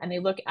 and they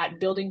look at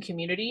building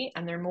community,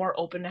 and they're more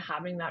open to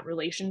having that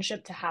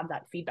relationship to have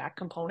that feedback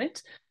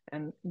component.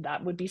 And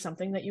that would be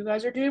something that you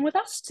guys are doing with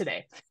us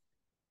today.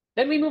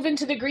 Then we move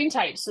into the green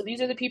types. So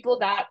these are the people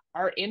that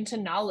are into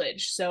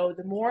knowledge. So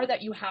the more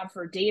that you have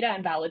for data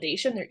and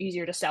validation, they're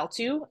easier to sell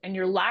to. And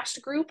your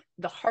last group,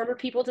 the harder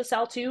people to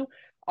sell to,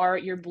 are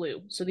your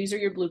blue. So these are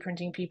your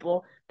blueprinting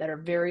people that are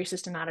very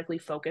systematically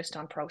focused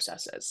on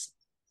processes.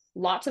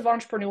 Lots of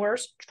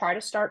entrepreneurs try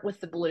to start with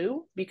the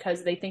blue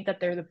because they think that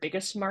they're the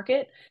biggest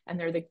market and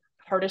they're the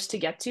hardest to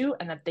get to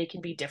and that they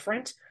can be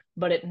different,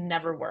 but it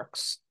never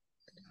works.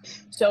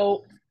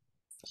 So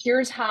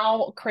here's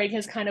how Craig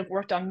has kind of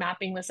worked on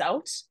mapping this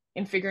out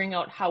and figuring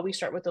out how we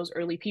start with those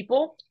early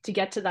people to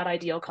get to that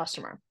ideal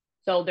customer.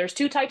 So there's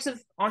 2 types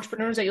of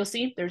entrepreneurs that you'll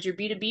see. There's your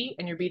B2B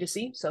and your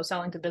B2C, so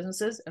selling to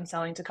businesses and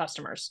selling to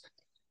customers.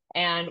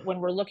 And when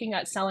we're looking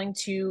at selling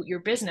to your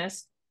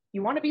business,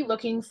 you want to be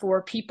looking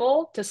for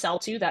people to sell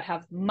to that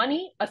have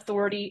money,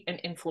 authority,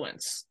 and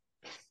influence.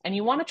 And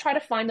you want to try to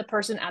find the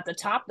person at the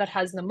top that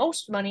has the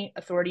most money,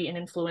 authority, and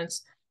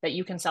influence that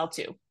you can sell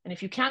to. And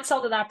if you can't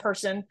sell to that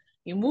person,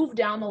 you move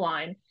down the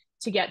line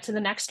to get to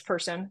the next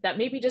person that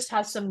maybe just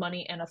has some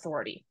money and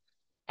authority.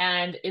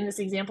 And in this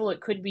example, it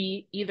could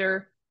be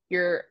either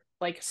your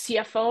like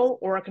CFO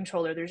or a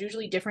controller. There's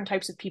usually different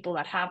types of people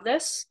that have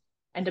this.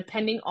 And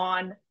depending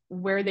on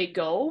where they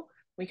go,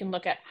 we can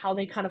look at how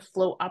they kind of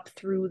flow up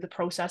through the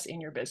process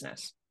in your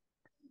business.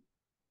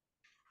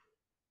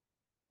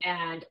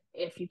 And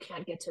if you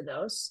can't get to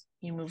those,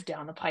 you move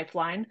down the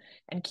pipeline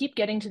and keep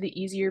getting to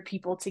the easier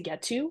people to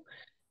get to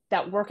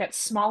that work at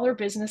smaller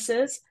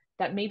businesses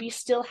that maybe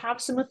still have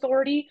some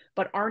authority,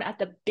 but aren't at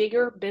the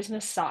bigger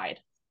business side.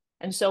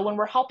 And so when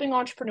we're helping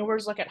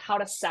entrepreneurs look at how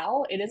to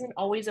sell, it isn't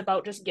always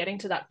about just getting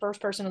to that first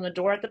person in the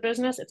door at the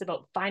business. It's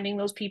about finding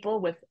those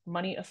people with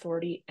money,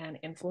 authority, and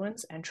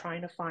influence and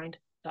trying to find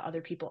the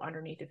other people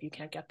underneath if you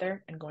can't get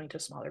there and going to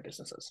smaller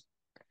businesses.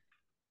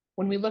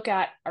 When we look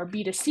at our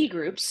B2C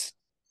groups,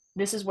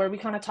 this is where we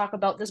kind of talk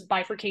about this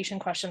bifurcation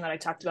question that I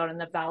talked about in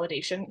the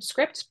validation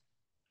script.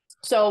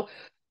 So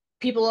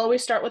people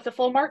always start with the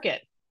full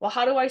market. Well,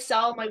 how do I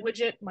sell my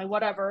widget, my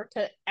whatever,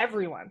 to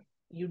everyone?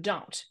 You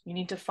don't. You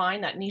need to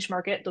find that niche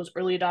market, those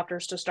early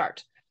adopters to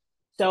start.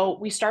 So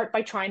we start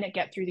by trying to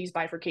get through these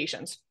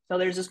bifurcations. So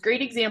there's this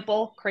great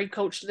example. Craig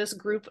coached this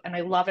group, and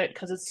I love it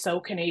because it's so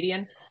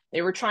Canadian.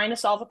 They were trying to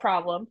solve a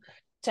problem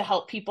to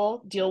help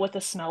people deal with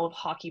the smell of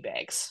hockey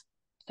bags.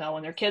 So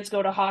when their kids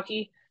go to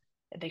hockey,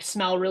 they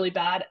smell really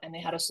bad, and they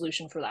had a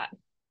solution for that.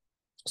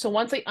 So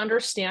once they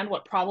understand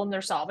what problem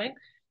they're solving,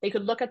 they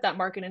could look at that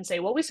market and say,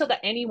 well, we sell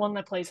to anyone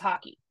that plays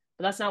hockey,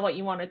 but that's not what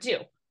you want to do.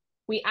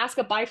 We ask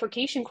a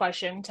bifurcation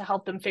question to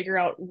help them figure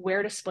out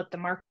where to split the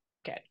market.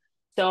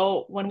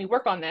 So when we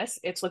work on this,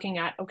 it's looking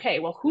at, okay,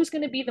 well, who's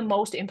going to be the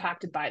most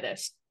impacted by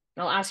this?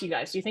 And I'll ask you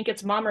guys, do you think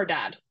it's mom or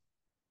dad?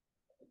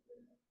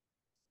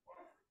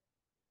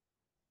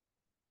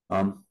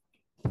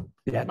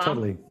 Yeah,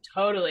 Mom?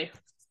 Totally.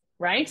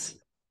 Right?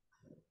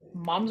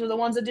 Moms are the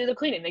ones that do the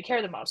cleaning. They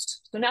care the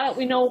most. So now that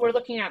we know we're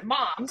looking at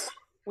moms,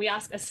 we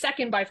ask a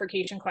second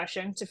bifurcation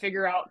question to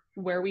figure out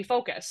where we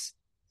focus.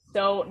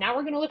 So now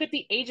we're going to look at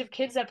the age of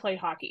kids that play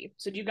hockey.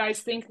 So do you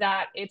guys think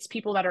that it's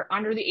people that are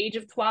under the age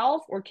of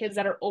 12 or kids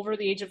that are over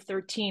the age of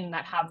 13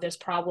 that have this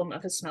problem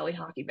of a smelly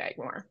hockey bag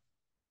more?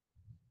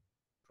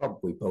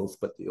 Probably both,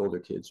 but the older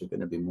kids are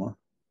going to be more.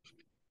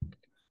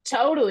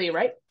 Totally,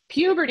 right?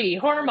 Puberty,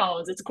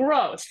 hormones, it's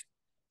gross.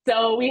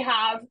 So we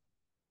have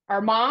our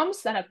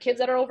moms that have kids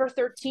that are over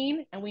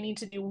 13, and we need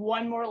to do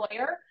one more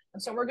layer.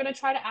 And so we're going to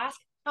try to ask,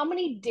 how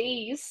many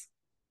days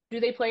do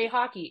they play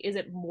hockey? Is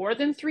it more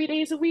than 3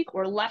 days a week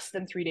or less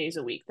than 3 days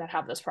a week that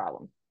have this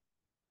problem?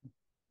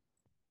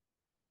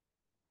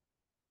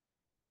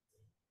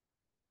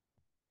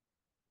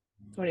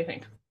 What do you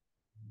think?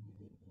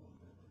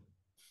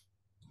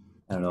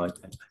 I don't know.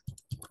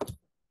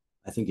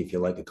 I think if you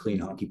like a clean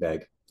hockey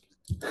bag,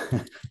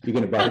 you're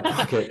going to buy a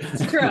pocket.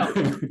 It's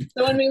true.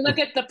 So when we look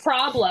at the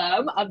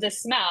problem of the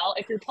smell,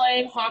 if you're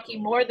playing hockey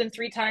more than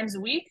 3 times a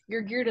week,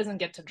 your gear doesn't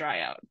get to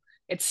dry out.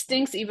 It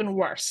stinks even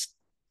worse.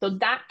 So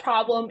that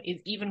problem is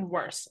even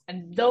worse.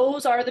 And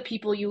those are the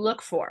people you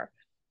look for.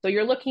 So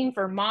you're looking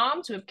for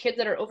moms who have kids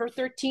that are over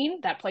 13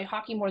 that play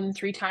hockey more than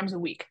 3 times a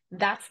week.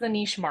 That's the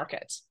niche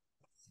market.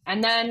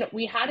 And then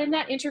we had in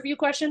that interview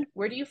question,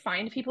 where do you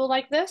find people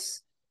like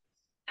this?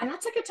 And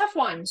that's like a tough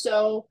one.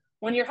 So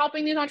when you're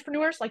helping these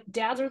entrepreneurs, like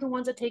dads are the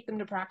ones that take them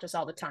to practice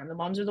all the time. The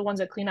moms are the ones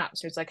that clean up.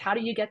 So it's like, how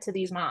do you get to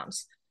these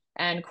moms?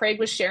 And Craig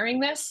was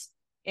sharing this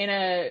in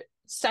a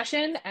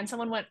session and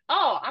someone went,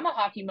 oh, I'm a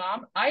hockey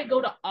mom. I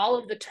go to all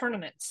of the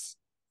tournaments.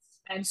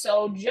 And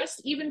so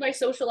just even by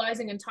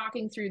socializing and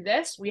talking through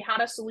this, we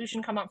had a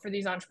solution come up for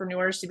these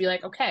entrepreneurs to be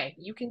like, okay,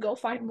 you can go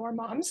find more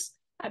moms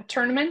at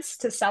tournaments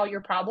to sell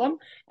your problem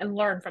and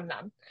learn from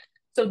them.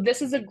 So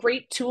this is a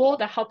great tool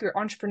to help your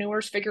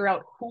entrepreneurs figure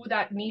out who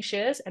that niche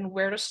is and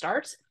where to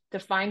start to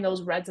find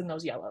those reds and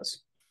those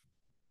yellows.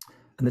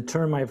 And the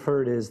term I've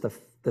heard is the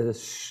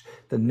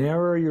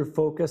narrower your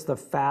focus, the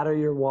fatter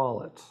your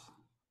wallet.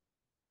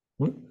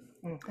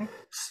 Mm-hmm.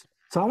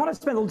 So I want to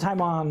spend a little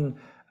time on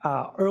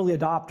early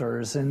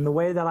adopters, and the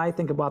way that I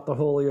think about the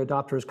whole early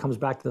adopters comes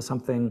back to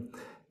something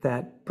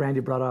that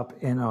Brandy brought up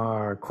in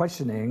our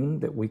questioning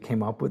that we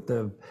came up with,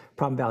 the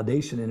problem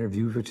validation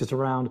interviews, which is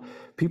around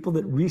people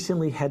that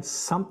recently had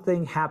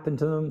something happen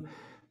to them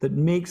that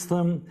makes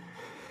them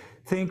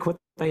think what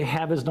they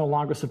have is no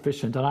longer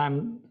sufficient. And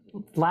I'm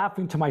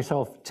laughing to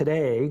myself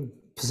today,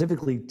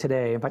 specifically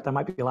today. In fact, I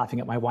might be laughing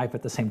at my wife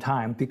at the same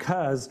time,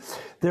 because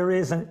there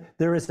is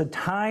a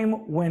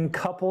time when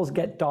couples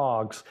get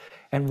dogs.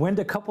 And when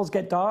do couples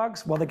get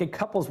dogs? Well, they get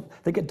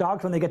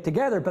dogs when they get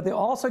together, but they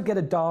also get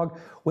a dog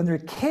when their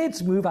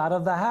kids move out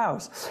of the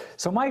house.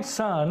 So my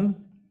son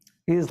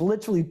is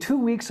literally 2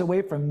 weeks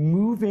away from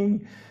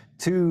moving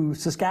to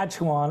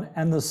Saskatchewan.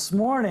 And this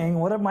morning,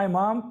 what did my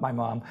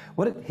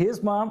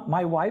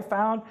wife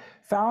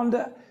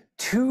found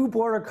 2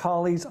 border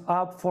collies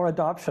up for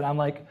adoption. I'm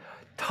like,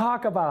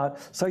 talk about,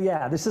 so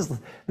yeah, this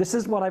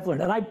is what I've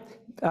learned. And I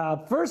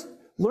first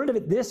learned of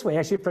it this way,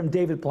 actually, from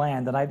David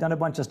Bland, and I've done a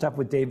bunch of stuff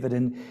with David,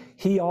 and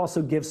he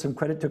also gives some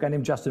credit to a guy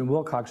named Justin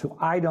Wilcox, who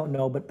I don't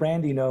know, but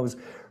Brandy knows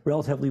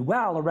relatively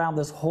well, around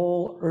this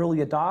whole early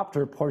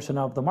adopter portion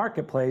of the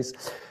marketplace.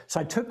 So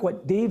I took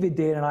what David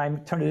did and I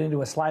turned it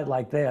into a slide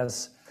like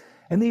this.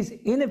 And these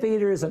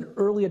innovators and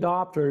early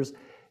adopters,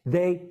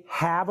 they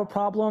have a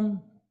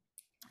problem,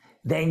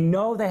 they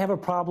know they have a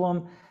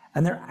problem,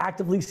 and they're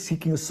actively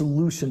seeking a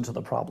solution to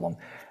the problem.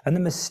 And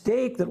the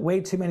mistake that way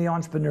too many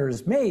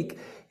entrepreneurs make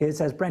is,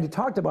 as Brandy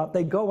talked about,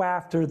 they go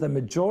after the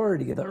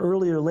majority, the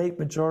early or late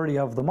majority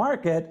of the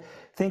market,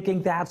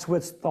 thinking that's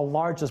what's the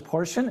largest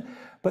portion.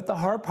 But the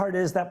hard part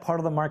is that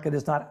part of the market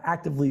is not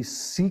actively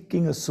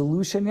seeking a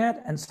solution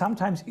yet. And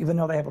sometimes, even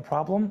though they have a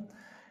problem,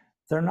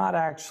 they're not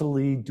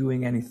actually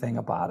doing anything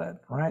about it,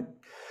 right?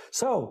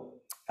 So,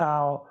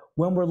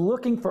 when we're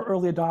looking for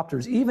early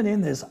adopters, even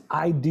in this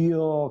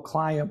ideal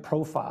client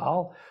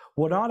profile,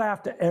 we're not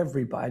after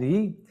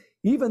everybody,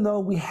 even though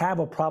we have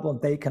a problem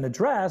they can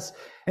address.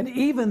 And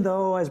even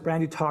though, as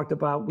Brandy talked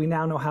about, we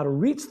now know how to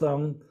reach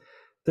them,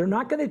 they're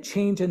not going to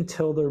change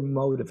until they're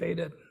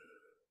motivated.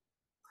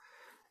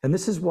 And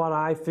this is what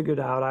I figured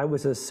out. I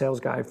was a sales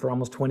guy for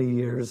almost 20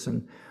 years.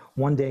 And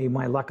one day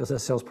my luck as a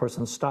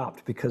salesperson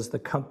stopped because the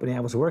company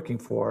I was working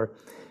for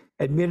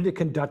admitted to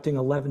conducting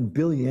 $11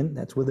 billion,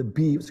 that's with a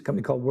B, it was a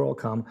company called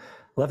WorldCom,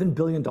 $11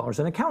 billion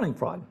in accounting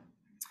fraud.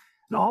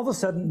 And all of a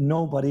sudden,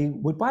 nobody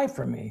would buy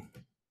from me.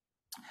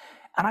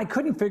 And I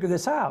couldn't figure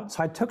this out.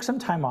 So I took some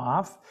time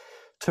off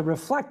to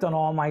reflect on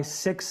all my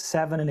 6,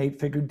 7, and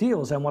 8-figure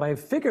deals. And what I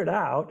figured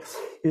out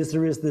is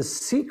there is this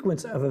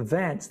sequence of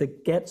events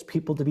that gets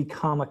people to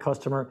become a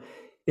customer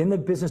in the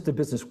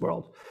business-to-business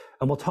world.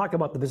 And we'll talk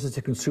about the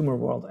business-to-consumer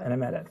world in a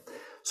minute.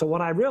 So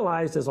what I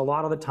realized is a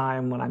lot of the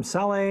time when I'm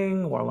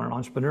selling or when an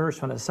entrepreneur is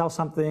trying to sell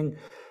something,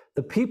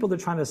 the people they're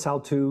trying to sell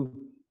to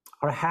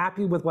are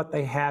happy with what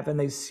they have and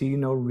they see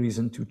no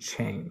reason to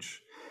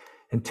change.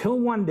 Until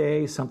one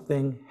day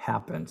something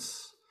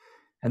happens.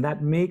 And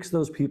that makes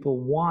those people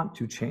want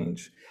to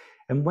change.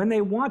 And when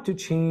they want to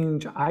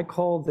change, I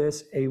call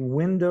this a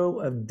window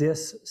of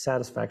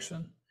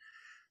dissatisfaction.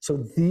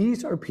 So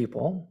these are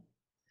people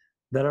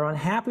that are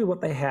unhappy with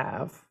what they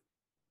have,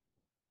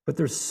 but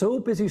they're so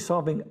busy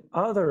solving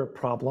other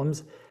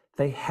problems,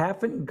 they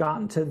haven't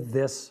gotten to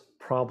this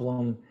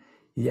problem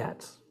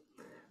yet.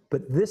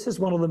 But this is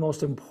one of the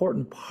most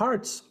important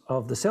parts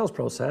of the sales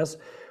process,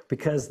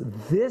 because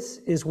this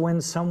is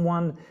when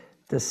someone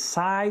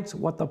decides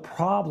what the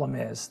problem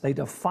is. They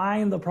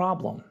define the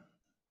problem.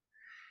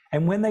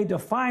 And when they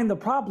define the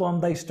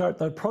problem, they start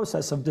the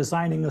process of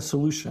designing a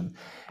solution.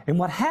 And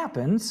what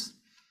happens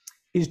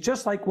is,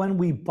 just like when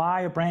we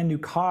buy a brand new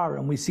car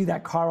and we see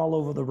that car all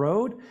over the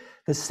road,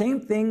 the same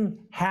thing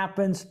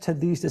happens to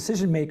these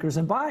decision makers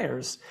and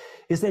buyers.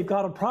 Is they've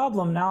got a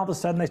problem, now all of a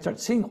sudden they start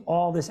seeing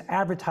all this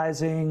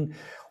advertising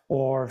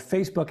or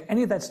Facebook,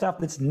 any of that stuff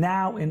that's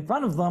now in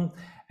front of them,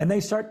 and they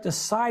start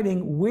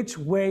deciding which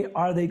way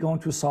are they going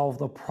to solve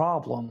the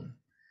problem.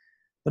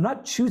 They're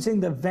not choosing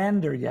the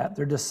vendor yet.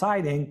 They're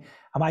deciding,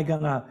 am I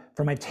gonna,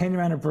 for my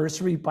 10-year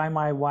anniversary, buy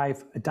my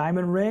wife a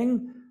diamond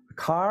ring, a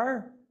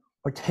car,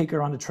 or take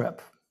her on a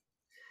trip?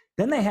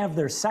 Then they have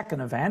their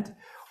second event,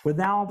 where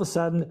now all of a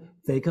sudden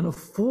they can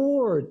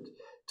afford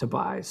to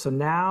buy. So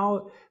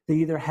now they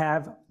either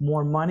have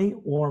more money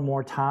or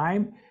more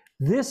time.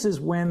 This is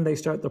when they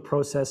start the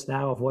process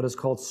now of what is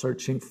called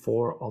searching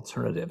for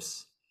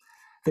alternatives.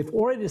 They've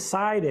already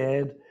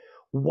decided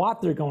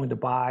what they're going to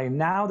buy.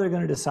 Now they're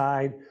going to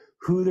decide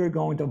who they're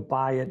going to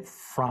buy it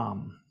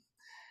from.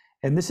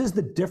 And this is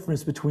the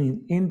difference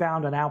between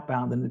inbound and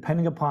outbound. And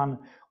depending upon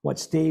what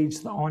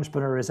stage the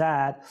entrepreneur is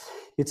at,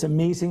 it's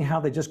amazing how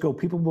they just go,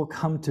 people will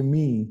come to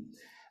me.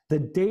 The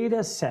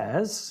data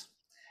says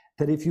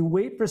that if you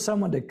wait for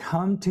someone to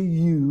come to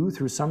you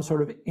through some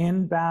sort of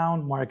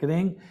inbound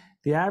marketing,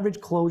 the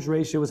average close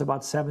ratio is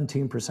about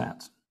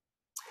 17%.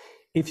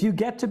 If you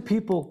get to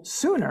people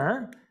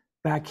sooner,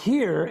 back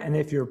here, and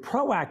if you're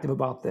proactive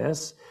about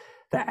this,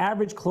 the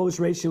average close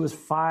ratio is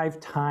 5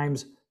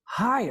 times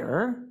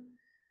higher,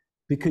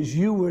 because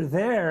you were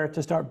there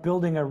to start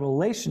building a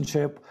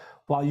relationship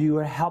while you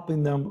were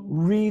helping them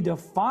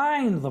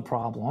redefine the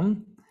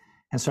problem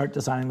and start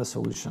designing the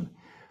solution.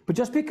 But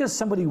just because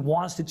somebody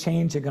wants to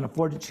change and can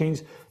afford to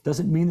change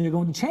doesn't mean they're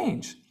going to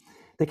change.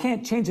 They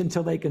can't change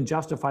until they can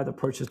justify the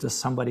purchase to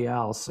somebody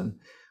else. And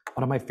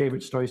one of my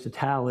favorite stories to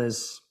tell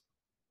is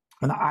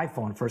when the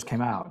iPhone first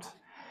came out.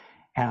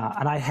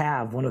 And I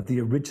have one of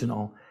the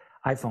original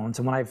iPhones.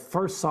 And when I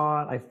first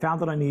saw it, I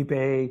found it on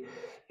eBay.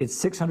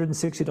 It's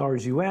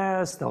 $660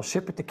 US. They'll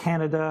ship it to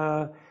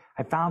Canada.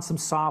 I found some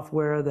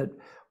software that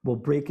will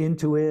break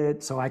into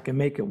it so I can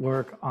make it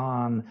work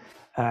on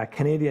a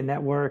Canadian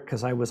network,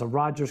 because I was a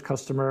Rogers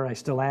customer. I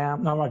still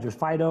am. No, Rogers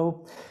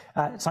Fido.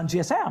 It's on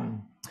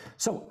GSM.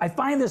 So I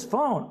find this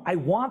phone. I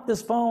want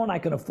this phone. I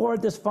can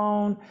afford this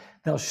phone.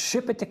 They'll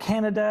ship it to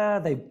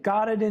Canada. They've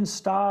got it in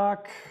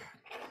stock.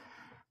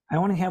 I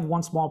only have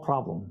one small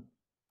problem.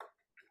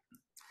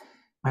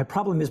 My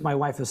problem is my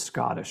wife is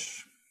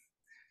Scottish,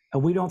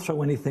 and we don't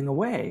throw anything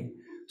away.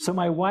 So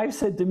my wife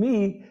said to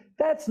me,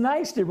 "That's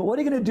nice, dear, but what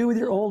are you going to do with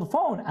your old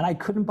phone?" And I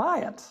couldn't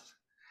buy it.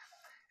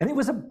 And it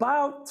was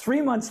about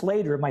 3 months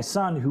later, my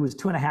son, who was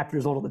 2.5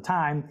 years old at the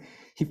time,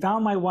 he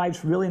found my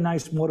wife's really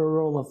nice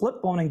Motorola flip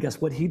phone, and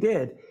guess what he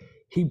did?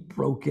 He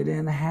broke it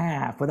in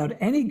half without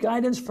any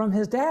guidance from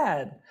his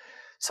dad.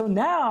 So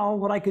now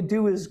what I could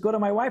do is go to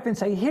my wife and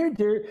say, "Here,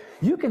 dear,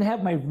 you can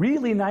have my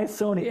really nice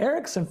Sony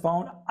Ericsson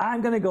phone.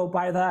 I'm going to go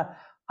buy the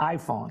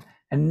iPhone."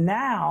 And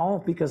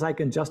now, because I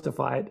can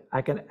justify it,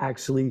 I can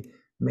actually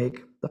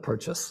make the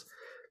purchase.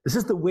 This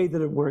is the way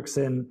that it works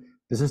in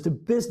business to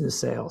business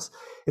sales.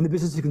 In the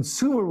business to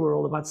consumer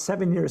world, about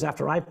 7 years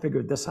after I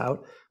figured this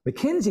out,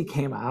 McKinsey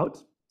came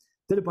out,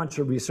 did a bunch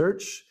of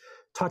research,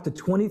 talked to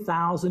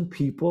 20,000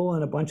 people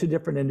in a bunch of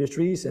different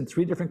industries in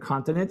 3 different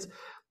continents,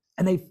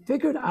 and they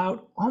figured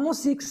out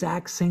almost the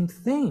exact same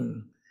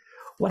thing.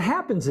 What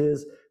happens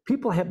is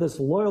people have this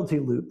loyalty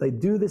loop. They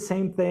do the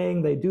same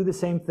thing, they do the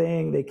same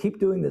thing, they keep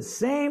doing the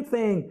same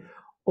thing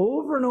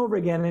over and over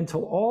again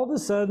until all of a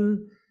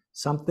sudden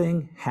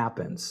something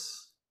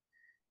happens.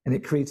 And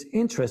it creates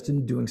interest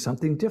in doing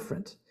something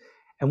different.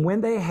 And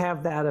when they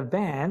have that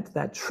event,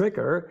 that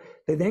trigger,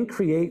 they then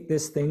create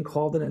this thing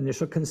called an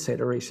initial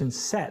consideration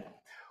set.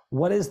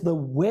 What is the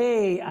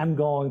way I'm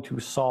going to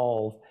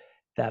solve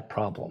that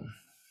problem?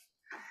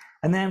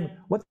 And then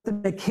what the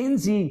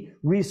McKinsey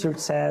research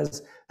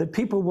says, that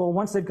people will,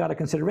 once they've got a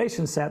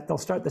consideration set, they'll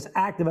start this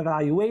active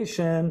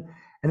evaluation,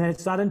 and then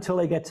it's not until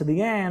they get to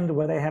the end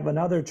where they have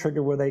another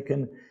trigger where they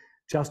can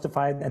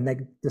justify it and they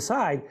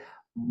decide.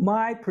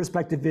 My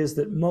perspective is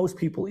that most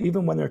people,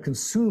 even when they're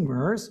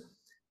consumers,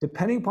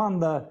 depending upon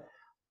the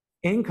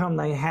income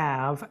they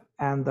have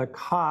and the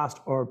cost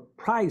or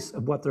price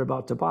of what they're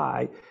about to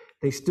buy,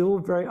 they still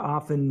very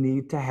often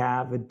need to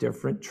have a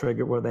different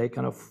trigger where they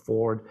can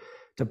afford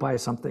to buy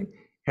something.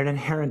 An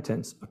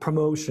inheritance, a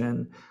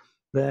promotion,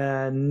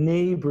 the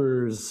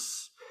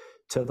neighbors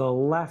to the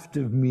left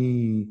of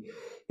me.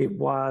 It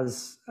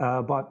was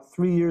about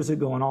 3 years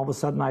ago, and all of a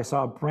sudden I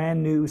saw a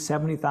brand new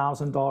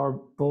 $70,000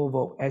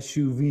 Volvo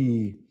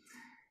SUV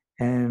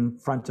in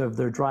front of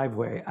their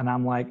driveway. And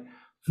I'm like,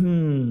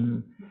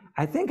 and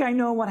I think I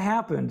know what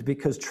happened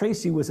because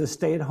Tracy was a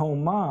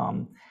stay-at-home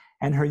mom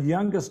and her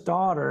youngest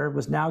daughter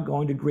was now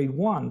going to grade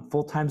 1,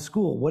 full-time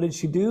school. What did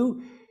she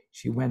do?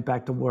 She went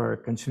back to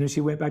work. And as soon as she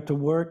went back to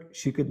work,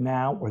 she could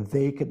now, or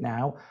they could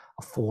now,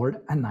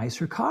 afford a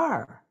nicer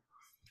car.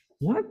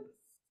 What?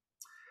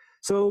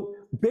 So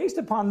based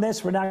upon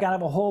this, we're now going to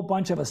have a whole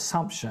bunch of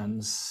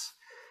assumptions.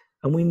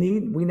 And we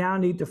now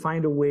need to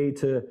find a way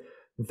to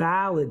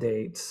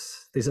validate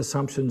these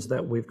assumptions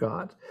that we've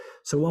got.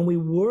 So when we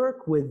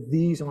work with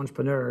these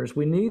entrepreneurs,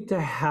 we need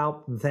to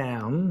help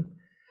them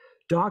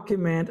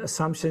document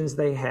assumptions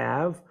they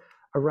have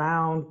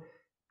around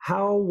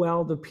how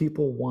well do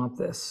people want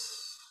this?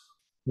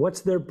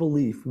 What's their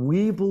belief?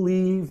 We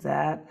believe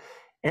that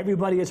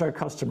everybody is our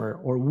customer,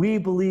 or we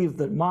believe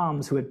that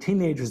moms who have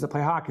teenagers that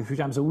play hockey 3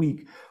 times a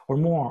week or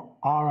more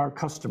are our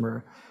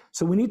customer.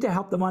 So we need to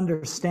help them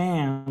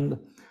understand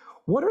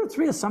what are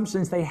 3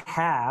 assumptions they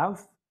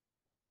have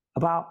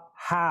about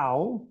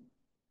how,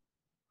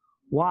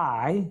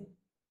 why,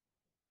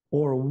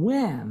 or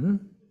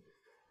when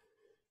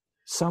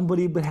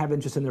somebody would have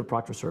interest in their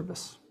product or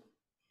service.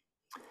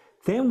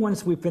 Then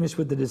once we finish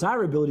with the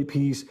desirability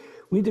piece,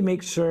 we need to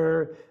make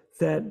sure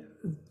that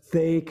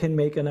they can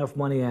make enough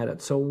money at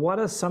it. So what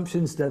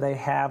assumptions do they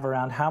have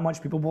around how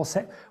much people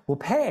will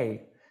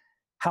pay?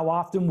 How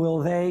often will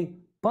they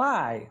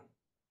buy?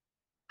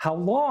 How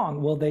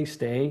long will they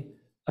stay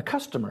a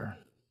customer?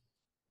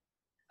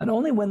 And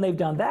only when they've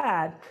done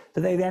that do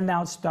they then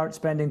now start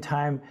spending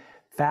time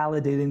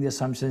validating the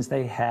assumptions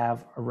they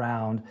have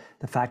around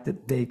the fact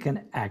that they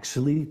can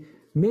actually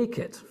make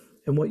it.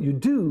 And what you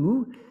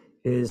do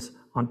is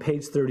on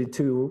page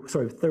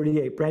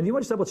 38. Brandon, you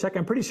want to double check?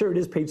 I'm pretty sure it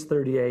is page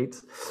 38.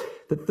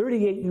 The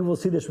 38, you will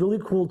see this really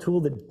cool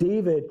tool that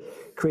David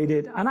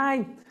created. And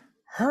I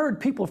heard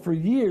people for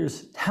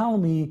years tell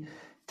me,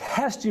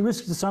 test your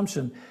riskiest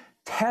assumption,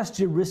 test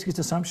your riskiest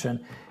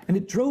assumption. And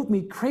it drove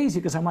me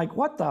crazy because I'm like,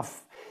 what the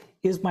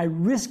is my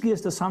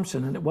riskiest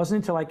assumption? And it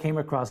wasn't until I came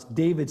across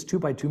David's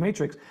 2x2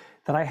 matrix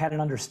that I had an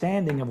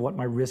understanding of what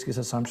my riskiest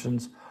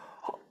assumptions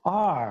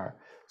are.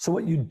 So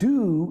what you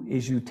do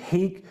is you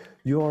take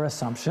your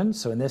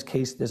assumptions, so in this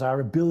case,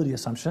 desirability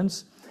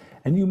assumptions,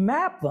 and you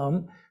map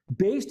them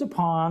based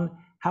upon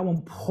how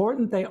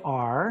important they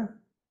are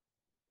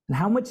and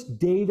how much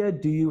data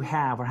do you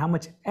have or how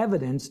much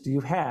evidence do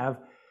you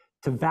have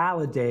to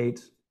validate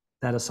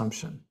that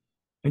assumption.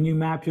 And you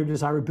map your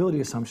desirability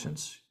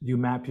assumptions, you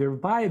map your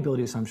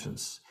viability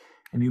assumptions,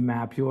 and you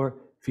map your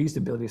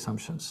feasibility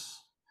assumptions.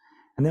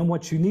 And then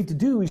what you need to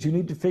do is you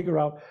need to figure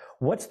out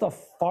what's the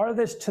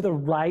farthest to the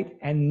right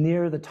and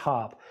near the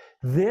top.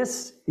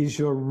 This is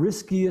your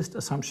riskiest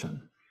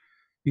assumption.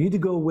 You need to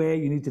go away,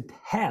 you need to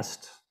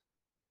test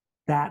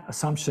that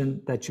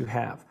assumption that you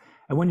have.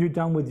 And when you're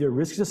done with your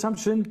riskiest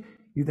assumption,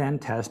 you then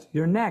test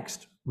your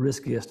next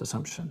riskiest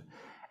assumption.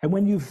 And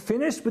when you've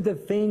finished with the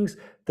things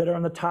that are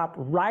on the top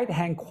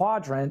right-hand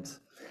quadrant,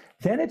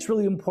 then it's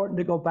really important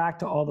to go back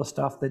to all the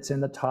stuff that's in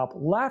the top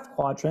left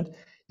quadrant.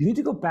 You need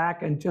to go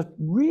back and just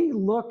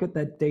re-look at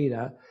that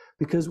data,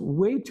 because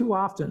way too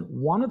often,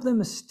 one of the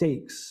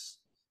mistakes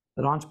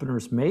that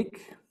entrepreneurs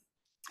make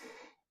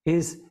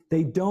is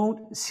they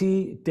don't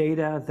see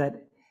data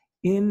that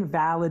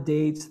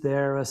invalidates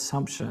their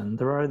assumption.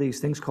 There are these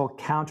things called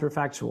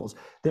counterfactuals.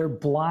 They're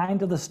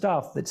blind to the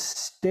stuff that's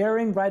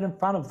staring right in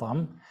front of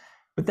them,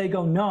 but they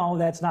go, no,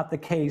 that's not the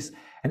case.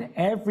 And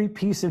every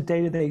piece of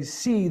data they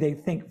see, they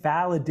think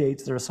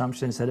validates their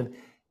assumption instead of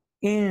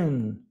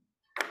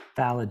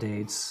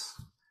invalidates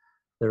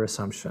their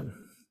assumption.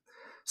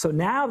 So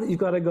now that you've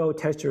got to go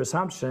test your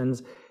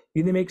assumptions,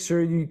 you need to make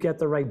sure you get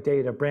the right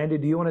data. Brandy,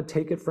 do you want to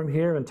take it from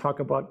here and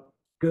talk about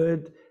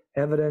good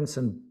evidence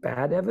and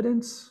bad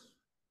evidence?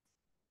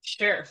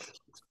 Sure.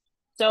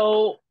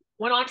 So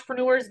when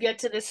entrepreneurs get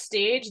to this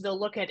stage, they'll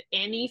look at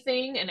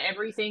anything and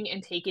everything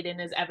and take it in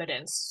as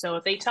evidence. So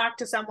if they talk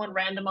to someone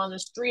random on the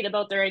street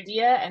about their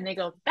idea and they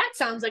go, that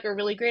sounds like a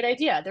really great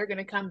idea, they're going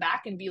to come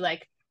back and be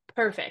like,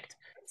 perfect.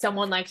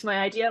 Someone likes my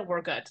idea,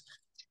 we're good.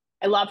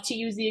 I love to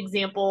use the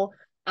example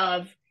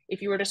of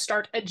if you were to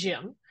start a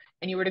gym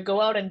and you were to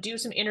go out and do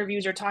some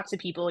interviews or talk to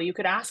people, you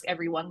could ask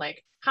everyone,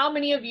 like, how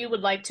many of you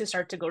would like to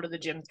start to go to the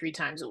gym 3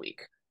 times a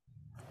week?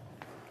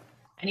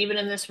 And even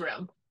in this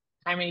room,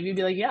 how many of you would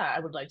be like, yeah, I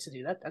would like to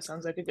do that. That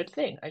sounds like a good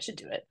thing. I should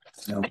do it.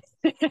 No.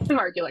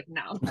 Mark, you're like,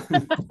 no.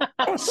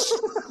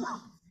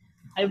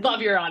 I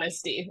love your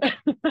honesty.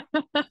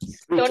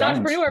 So an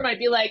entrepreneur might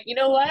be like, you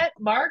know what,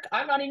 Mark,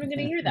 I'm not even going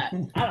to hear that.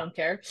 I don't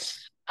care.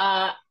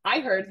 I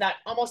heard that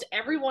almost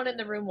everyone in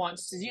the room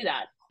wants to do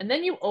that. And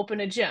then you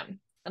open a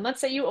gym. And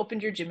let's say you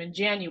opened your gym in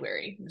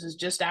January. This is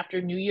just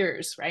after New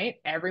Year's, right?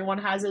 Everyone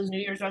has those New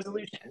Year's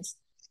resolutions.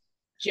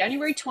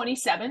 January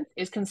 27th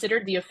is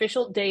considered the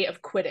official day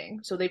of quitting.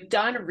 So they've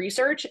done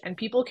research and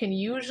people can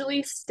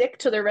usually stick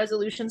to their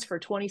resolutions for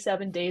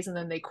 27 days and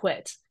then they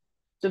quit.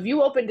 So if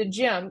you opened a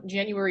gym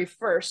January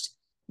 1st,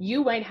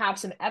 you might have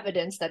some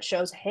evidence that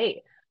shows,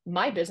 hey,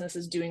 my business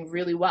is doing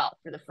really well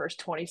for the first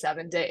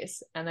 27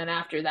 days. And then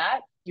after that,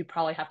 you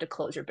probably have to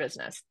close your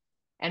business.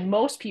 And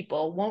most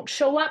people won't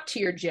show up to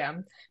your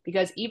gym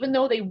because even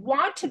though they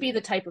want to be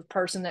the type of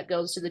person that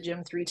goes to the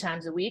gym 3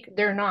 times a week,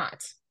 they're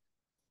not.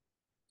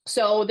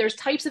 So there's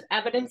types of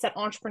evidence that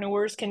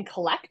entrepreneurs can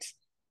collect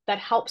that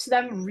helps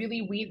them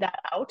really weed that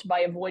out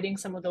by avoiding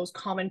some of those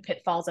common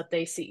pitfalls that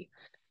they see.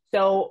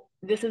 So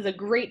this is a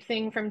great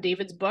thing from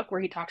David's book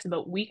where he talks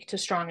about weak to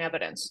strong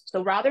evidence.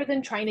 So rather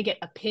than trying to get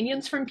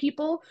opinions from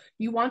people,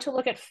 you want to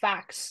look at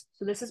facts.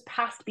 So this is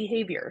past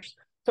behaviors.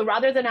 So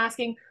rather than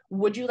asking,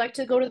 would you like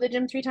to go to the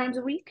gym 3 times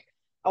a week?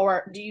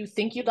 Or do you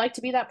think you'd like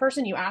to be that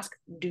person? You ask,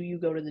 do you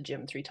go to the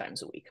gym 3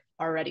 times a week?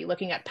 Already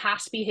looking at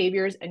past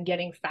behaviors and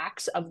getting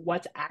facts of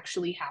what's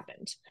actually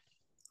happened.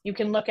 You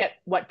can look at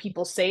what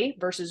people say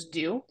versus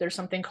do. There's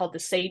something called the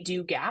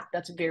say-do gap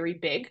that's very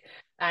big.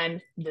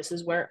 And this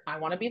is where I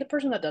want to be the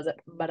person that does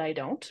it, but I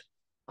don't.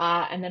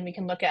 And then we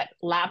can look at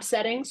lab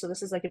settings. So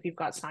this is like if you've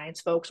got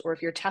science folks or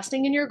if you're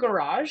testing in your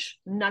garage,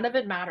 none of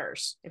it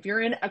matters. If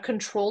you're in a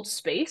controlled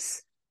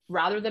space,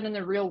 rather than in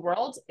the real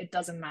world, it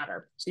doesn't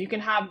matter. So you can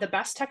have the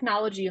best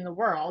technology in the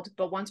world,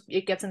 but once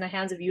it gets in the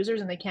hands of users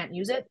and they can't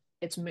use it,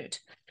 it's moot.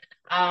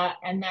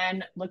 And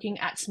then looking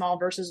at small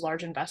versus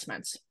large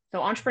investments.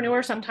 So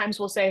entrepreneurs sometimes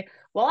will say,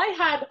 well, I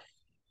had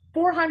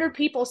 400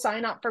 people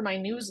sign up for my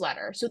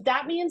newsletter. So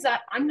that means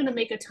that I'm going to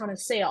make a ton of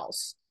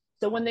sales.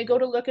 So when they go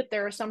to look at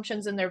their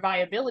assumptions and their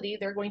viability,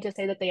 they're going to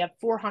say that they have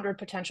 400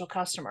 potential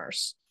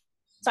customers.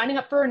 Signing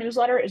up for a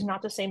newsletter is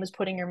not the same as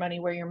putting your money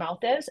where your mouth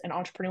is, and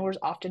entrepreneurs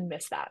often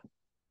miss that.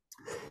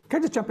 Can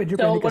I just jump in here,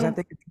 Brandy, because I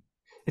think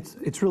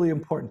it's really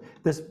important.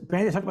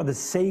 Brandy talked about the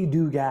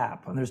say-do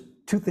gap, and there's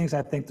 2 things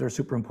I think that are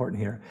super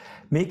important here.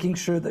 Making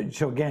sure that,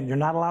 so again, you're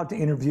not allowed to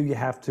interview,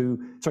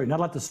 not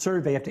allowed to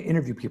survey, you have to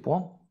interview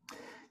people.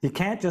 You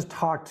can't just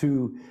talk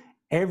to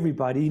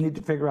everybody, you need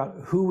to figure out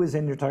who is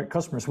in your target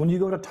customers. When you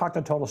go to talk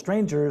to total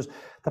strangers,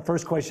 the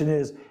first question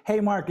is, hey,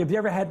 Mark, have you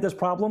ever had this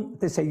problem?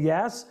 If they say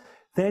yes,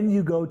 then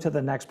you go to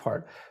the next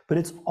part. But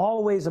it's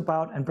always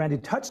about, and Brandy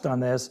touched on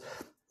this,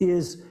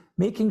 is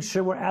making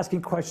sure we're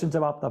asking questions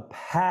about the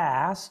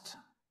past,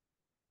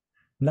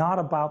 not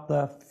about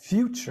the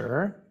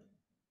future,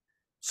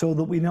 so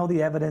that we know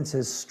the evidence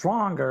is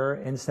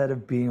stronger instead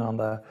of being on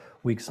the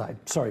weak side.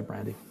 Sorry,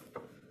 Brandy.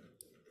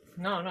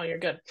 No, you're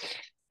good.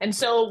 And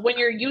so when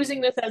you're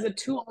using this as a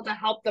tool to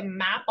help them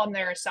map on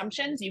their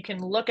assumptions, you can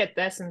look at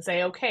this and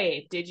say,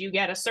 okay, did you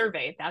get a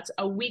survey? That's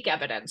a weak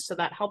evidence. So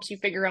that helps you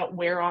figure out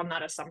where on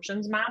that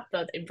assumptions map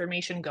the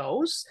information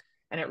goes.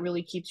 And it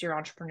really keeps your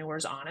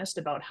entrepreneurs honest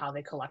about how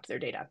they collect their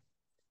data.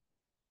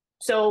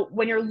 So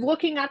when you're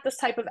looking at this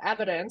type of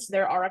evidence,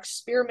 there are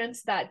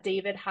experiments that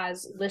David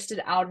has listed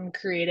out and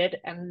created.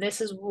 And this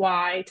is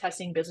why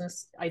testing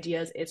business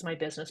ideas is my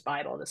business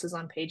Bible. This is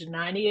on page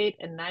 98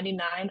 and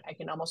 99. I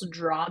can almost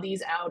draw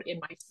these out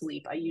in my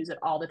sleep. I use it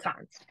all the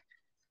time.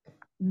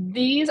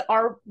 These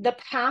are the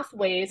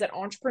pathways that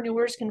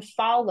entrepreneurs can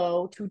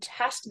follow to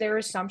test their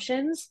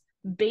assumptions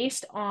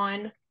based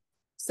on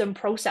some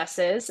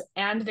processes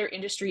and their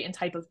industry and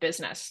type of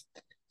business.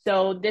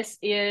 So this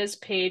is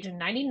page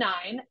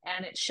 99,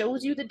 and it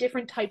shows you the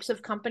different types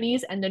of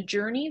companies and the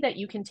journey that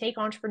you can take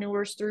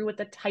entrepreneurs through with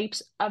the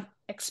types of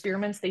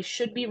experiments they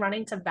should be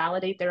running to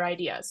validate their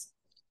ideas.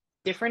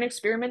 Different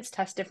experiments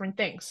test different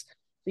things.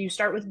 So you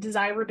start with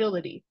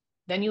desirability,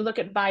 then you look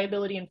at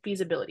viability and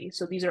feasibility.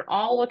 So these are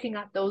all looking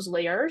at those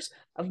layers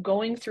of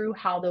going through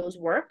how those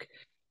work.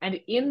 And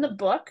in the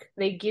book,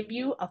 they give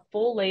you a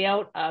full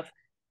layout of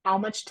how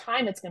much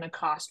time it's going to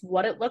cost,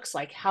 what it looks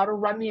like, how to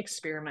run the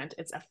experiment.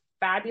 It's a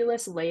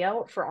fabulous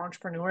layout for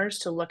entrepreneurs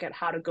to look at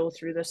how to go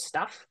through this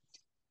stuff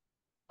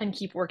and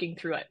keep working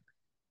through it.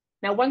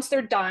 Now, once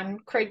they're done,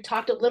 Craig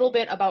talked a little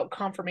bit about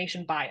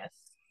confirmation bias.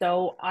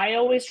 So I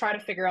always try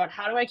to figure out,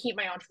 how do I keep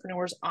my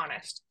entrepreneurs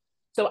honest?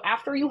 So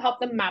after you help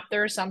them map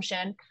their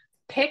assumption,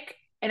 pick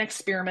an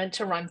experiment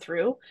to run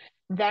through,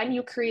 then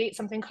you create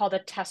something called a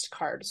test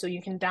card. So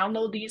you can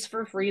download these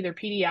for free. They're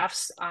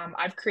PDFs.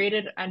 I've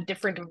created a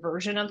different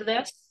version of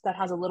this that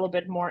has a little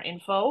bit more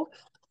info.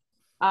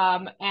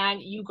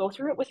 And you go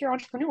through it with your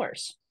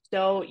entrepreneurs.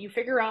 So you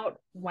figure out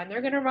when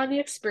they're going to run the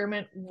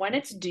experiment, when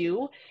it's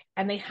due,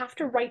 and they have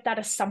to write that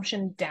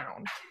assumption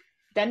down.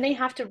 Then they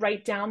have to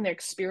write down their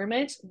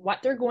experiment,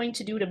 what they're going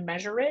to do to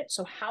measure it,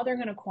 so how they're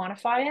going to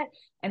quantify it,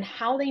 and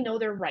how they know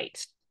they're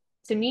right.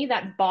 To me,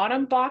 that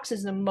bottom box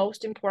is the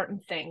most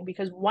important thing,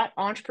 because what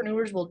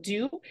entrepreneurs will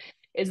do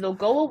is they'll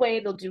go away,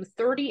 they'll do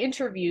 30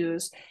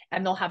 interviews,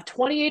 and they'll have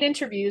 28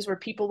 interviews where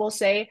people will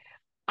say,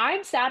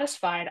 I'm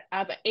satisfied. I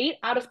have an 8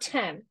 out of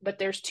 10, but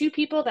there's 2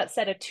 people that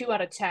said a 2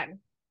 out of 10.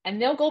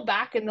 And they'll go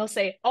back and they'll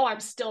say, oh, I'm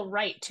still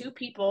right. 2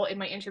 people in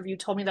my interview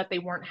told me that they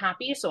weren't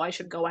happy, so I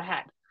should go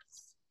ahead.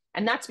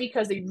 And that's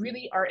because they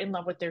really are in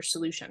love with their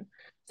solution.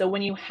 So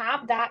when you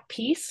have that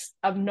piece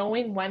of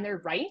knowing when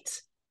they're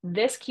right,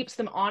 this keeps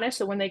them honest.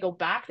 So when they go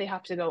back, they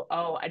have to go,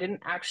 oh, I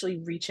didn't actually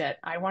reach it.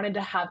 I wanted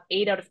to have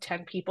 8 out of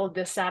 10 people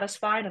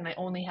dissatisfied, and I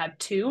only had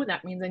 2.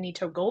 That means I need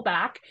to go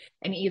back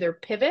and either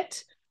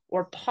pivot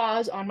or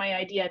pause on my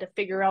idea to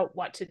figure out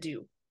what to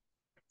do.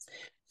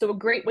 So a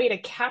great way to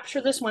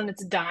capture this when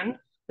it's done,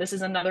 This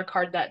is another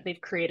card that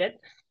they've created,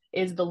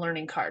 is the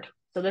learning card.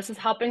 So this is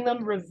helping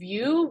them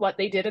review what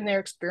they did in their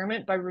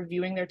experiment by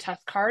reviewing their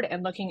test card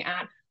and looking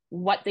at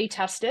what they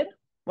tested,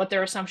 what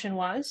their assumption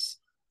was,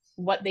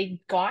 what they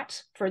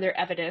got for their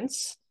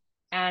evidence,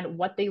 and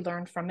what they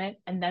learned from it,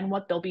 and then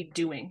what they'll be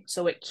doing.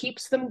 So it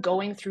keeps them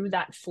going through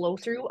that flow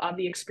through of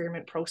the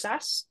experiment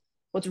process.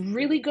 What's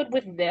really good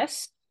with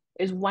this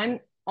is when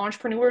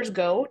entrepreneurs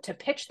go to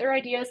pitch their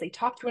ideas, they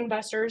talk to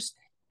investors,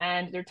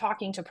 and they're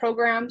talking to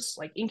programs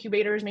like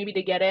incubators, maybe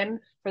to get in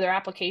for their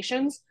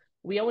applications.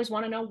 We always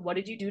want to know, what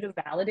did you do to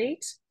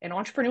validate? And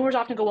entrepreneurs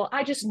often go, well,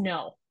 I just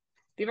know.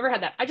 If you've ever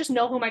had that, I just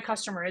know who my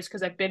customer is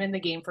because I've been in the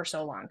game for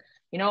so long.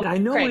 You know, I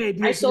know Craig,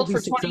 I sold for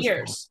 20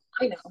 years.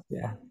 I know.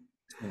 Yeah.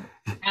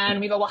 And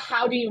we go, well,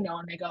 how do you know?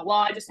 And they go, well,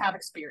 I just have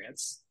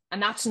experience. And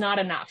that's not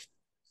enough.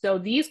 So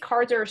these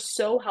cards are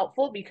so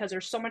helpful because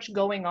there's so much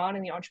going on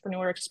in the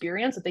entrepreneur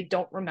experience that they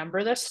don't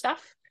remember this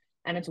stuff.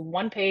 And it's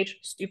one page,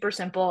 super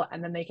simple.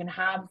 And then they can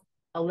have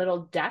a little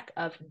deck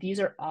of, these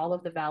are all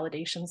of the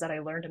validations that I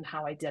learned and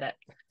how I did it.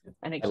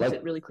 And it keeps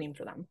it really clean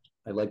for them.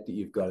 I like that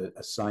you've got it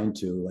assigned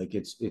to, like,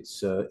 it's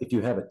if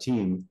you have a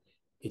team,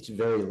 it's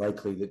very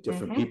likely that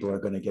different people are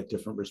going to get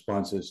different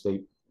responses. They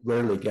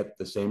rarely get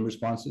the same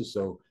responses.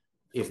 So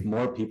if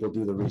more people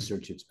do the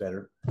research, it's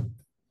better.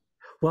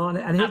 Well, and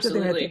here's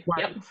Absolutely.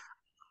 the thing,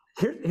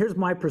 here's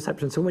my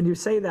perception. So when you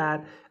say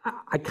that,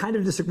 I kind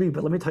of disagree,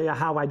 but let me tell you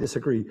how I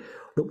disagree.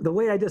 The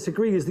way I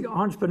disagree is the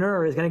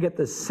entrepreneur is going to get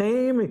the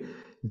same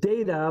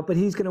data, but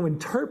he's going to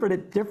interpret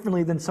it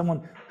differently than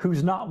someone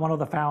who's not one of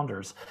the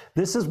founders.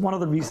 This is one of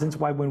the reasons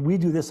why when we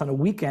do this on a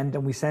weekend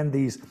and we send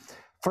these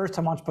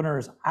first-time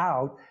entrepreneurs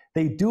out,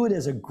 they do it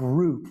as a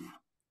group.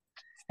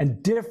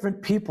 And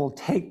different people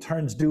take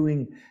turns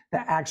doing the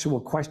actual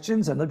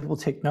questions and other people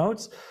take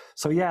notes.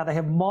 So yeah, they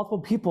have multiple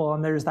people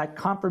and there's that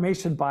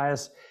confirmation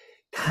bias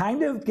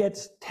kind of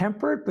gets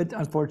tempered, but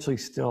unfortunately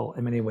still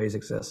in many ways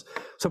exists.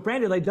 So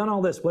Brandy, they've done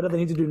all this. What do they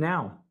need to do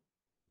now?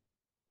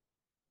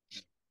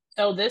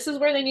 So this is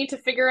where they need to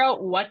figure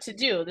out what to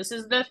do. This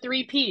is the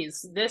 3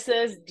 Ps. This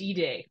is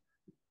D-Day.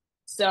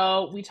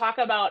 So we talk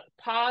about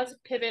pause,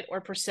 pivot,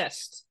 or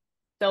persist.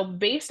 So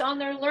based on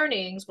their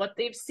learnings, what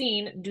they've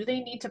seen, do they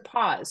need to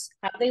pause?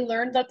 Have they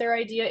learned that their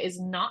idea is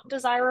not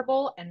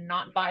desirable and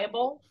not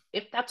viable?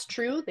 If that's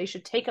true, they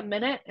should take a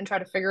minute and try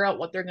to figure out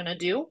what they're going to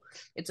do.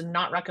 It's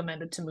not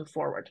recommended to move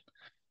forward.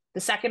 The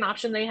second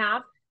option they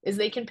have is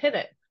they can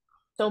pivot.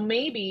 So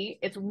maybe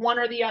it's one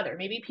or the other.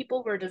 Maybe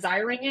people were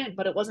desiring it,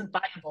 but it wasn't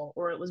viable,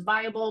 or it was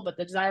viable, but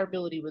the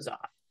desirability was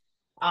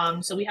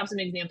off. So we have some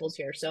examples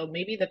here. So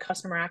maybe the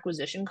customer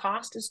acquisition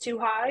cost is too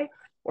high,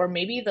 or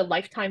maybe the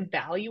lifetime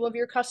value of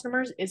your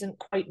customers isn't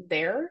quite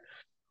there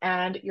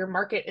and your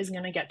market is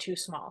going to get too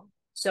small.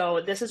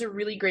 So this is a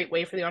really great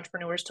way for the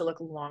entrepreneurs to look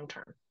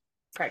long-term.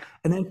 Craig.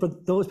 And then for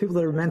those people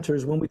that are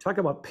mentors, when we talk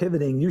about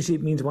pivoting, usually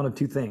it means one of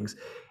two things.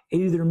 It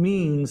either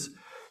means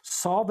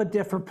solve a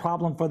different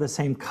problem for the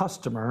same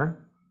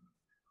customer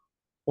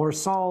or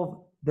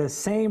solve the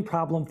same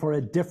problem for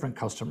a different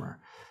customer.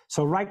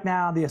 So right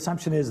now, the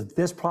assumption is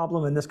this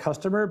problem and this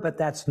customer, but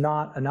that's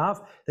not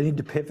enough. They need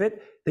to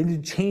pivot. They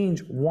need to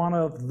change one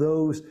of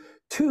those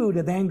two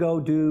to then go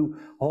do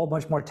a whole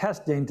bunch more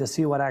testing to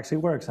see what actually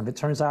works. And if it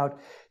turns out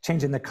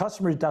changing the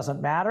customers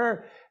doesn't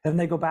matter, then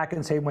they go back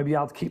and say, maybe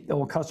I'll keep the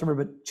old customer,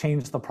 but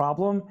change the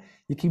problem.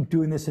 You keep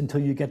doing this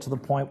until you get to the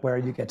point where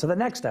you get to the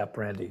next step,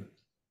 Brandy.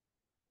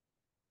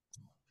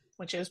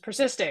 Which is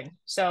persisting.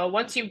 So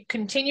once you've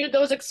continued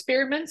those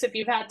experiments, if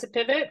you've had to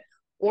pivot,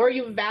 or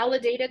you've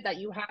validated that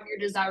you have your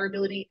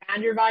desirability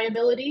and your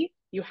viability,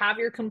 you have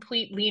your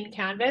complete lean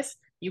canvas,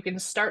 you can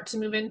start to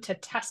move into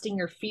testing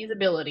your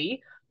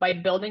feasibility by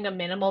building a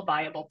minimal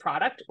viable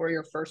product or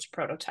your first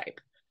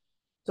prototype.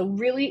 So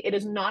really, it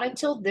is not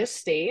until this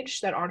stage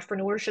that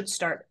entrepreneurs should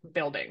start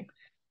building.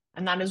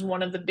 And that is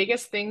one of the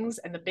biggest things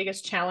and the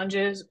biggest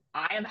challenges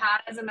I have had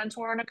as a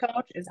mentor and a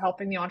coach, is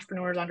helping the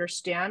entrepreneurs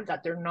understand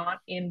that they're not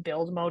in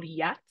build mode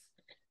yet.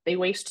 They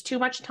waste too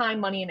much time,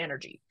 money, and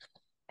energy.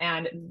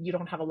 And you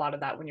don't have a lot of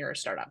that when you're a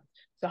startup.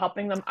 So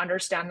helping them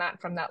understand that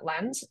from that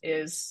lens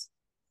is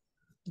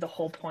the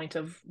whole point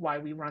of why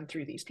we run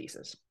through these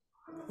pieces.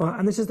 Well,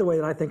 and this is the way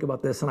that I think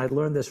about this. And I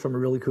learned this from a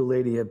really cool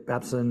lady at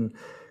Babson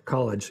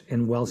College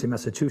in Wellesley,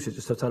 Massachusetts,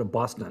 just outside of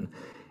Boston.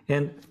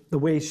 And the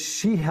way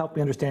she helped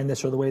me understand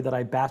this, or the way that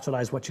I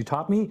bastardized what she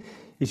taught me,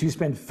 is you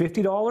spend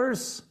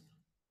 $50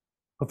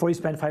 before you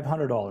spend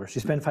 $500. You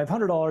spend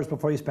 $500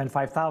 before you spend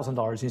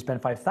 $5,000. You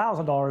spend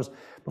 $5,000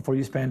 before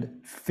you spend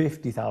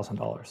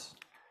 $50,000.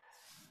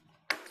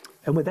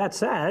 And with that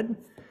said,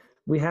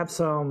 we have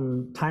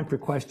some time for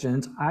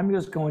questions. I'm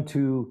just going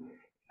to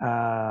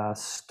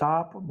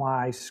stop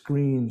my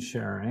screen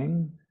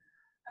sharing,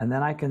 and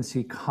then I can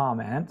see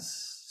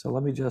comments. So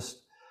let me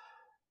just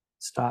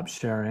stop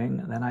sharing,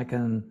 and then I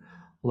can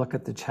look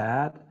at the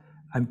chat.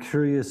 I'm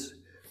curious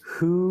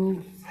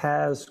who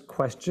has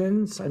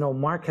questions. I know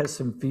Mark has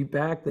some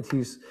feedback that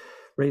he's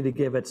ready to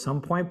give at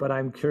some point, but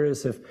I'm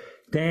curious if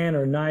Dan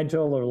or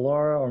Nigel or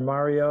Laura or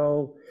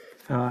Mario,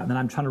 and then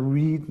I'm trying to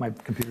read, my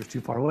computer's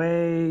too far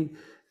away.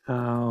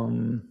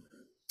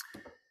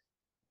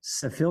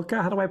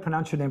 Safilka, how do I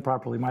pronounce your name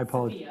properly? My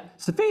apologies.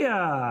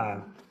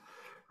 Sophia,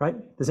 right?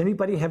 Does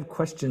anybody have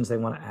questions they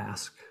want to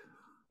ask?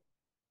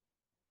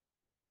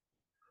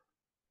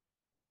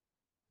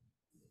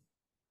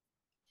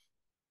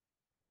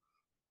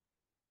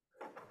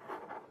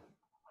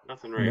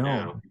 Nothing right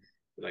now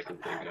that I can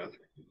think of.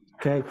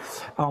 Okay.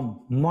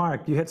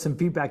 Mark, you had some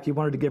feedback you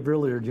wanted to give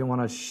earlier. Do you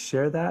want to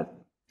share that?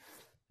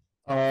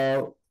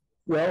 Well,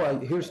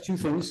 here's two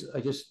things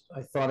I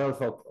thought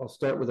of. I'll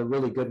start with a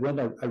really good one.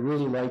 I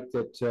really like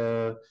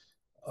that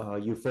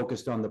you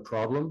focused on the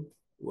problem.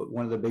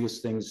 One of the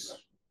biggest things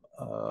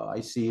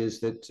I see is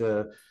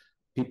that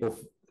people,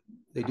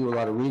 they do a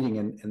lot of reading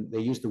and they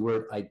use the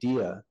word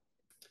idea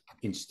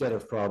instead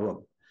of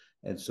problem.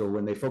 And so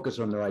when they focus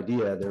on their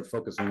idea, they're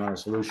focusing on a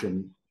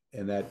solution,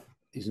 and that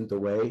isn't the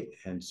way.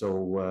 And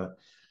so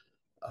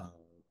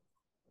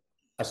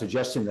a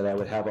suggestion that I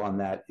would have on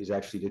that is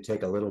actually to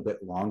take a little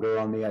bit longer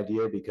on the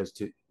idea, because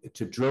to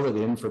drill it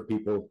in for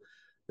people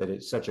that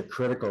it's such a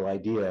critical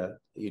idea,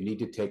 you need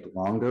to take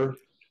longer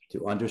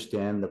to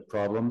understand the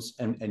problems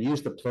and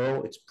use the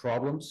plural. It's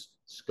problems.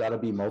 It's got to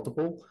be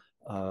multiple.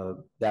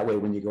 That way,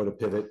 when you go to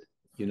pivot,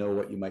 you know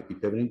what you might be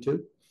pivoting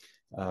to.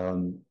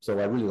 So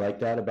I really like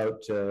that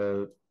about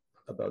the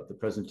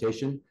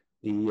presentation.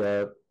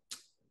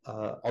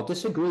 I'll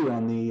disagree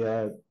on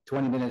the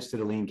 20 minutes to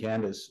the lean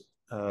canvas.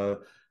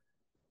 The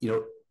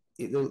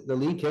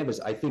lean canvas,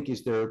 I think,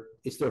 it's their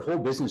whole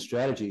business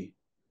strategy.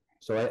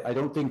 So I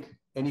don't think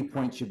any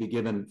point should be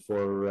given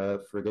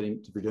for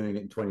doing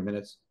it in 20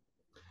 minutes.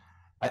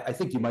 I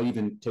think you might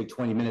even take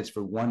 20 minutes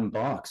for one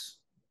box,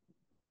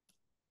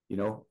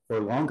 or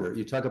longer.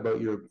 You talk about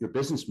your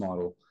business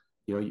model,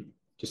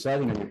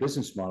 deciding on your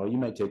business model, you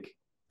might take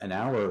an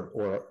hour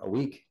or a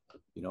week,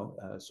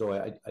 so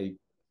I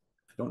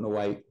don't know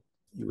why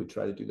you would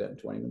try to do that in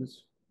 20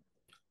 minutes.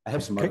 I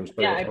have some others,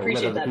 but yeah, I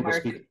appreciate that,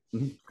 Mark. Speak.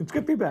 It's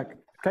good feedback.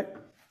 Okay.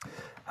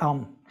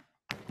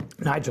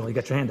 Nigel, you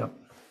got your hand up.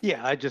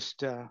 Yeah, I just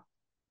thought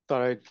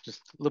I'd just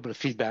a little bit of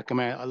feedback. I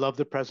mean, I love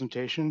the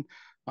presentation.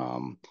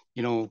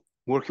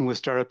 Working with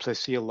startups, I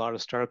see a lot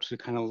of startups who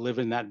kind of live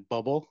in that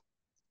bubble,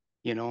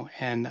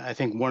 and I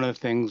think one of the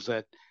things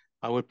that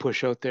I would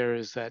push out there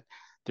is that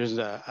there's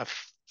a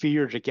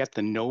fear to get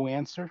the no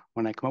answer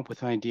when I come up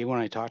with an idea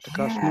when I talk to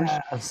customers.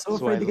 I'm so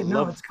afraid to get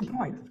no. That's a good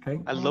point.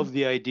 Okay. I love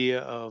the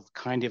idea of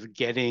kind of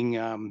getting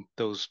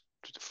those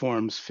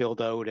forms filled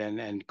out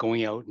and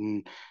going out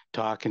and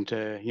talking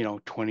to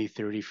 20,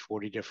 30,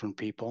 40 different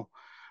people.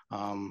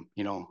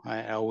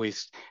 I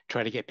always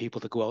try to get people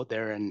to go out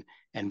there and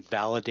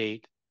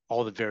validate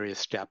all the various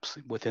steps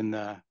within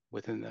the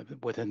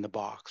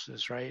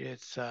boxes, right?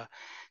 It's to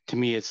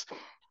me, it's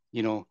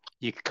you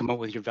come up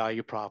with your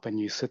value prop and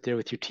you sit there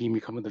with your team,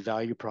 you come up with the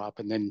value prop,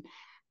 and then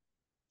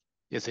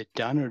is it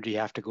done, or do you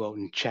have to go out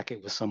and check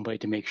it with somebody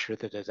to make sure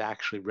that it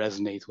actually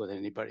resonates with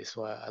anybody?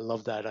 So I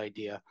love that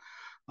idea.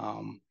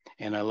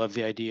 And I love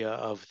the idea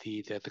of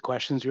the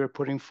questions you were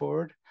putting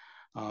forward.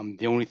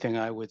 The only thing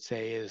I would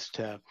say is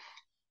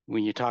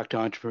when you talk to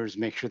entrepreneurs,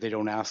 make sure they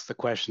don't ask the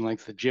question like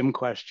the gym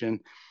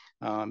question.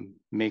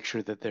 Make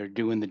sure that they're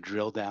doing the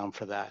drill down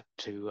for that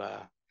to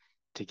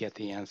get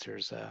the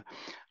answers.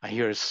 I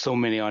hear so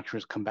many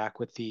entrepreneurs come back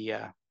with the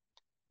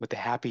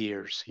happy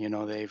ears.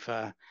 They've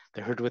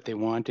they heard what they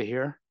want to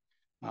hear.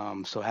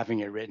 So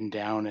having it written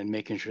down and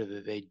making sure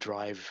that they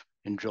drive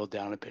and drill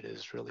down a bit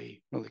is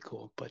really, really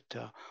cool. But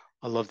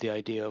I love the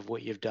idea of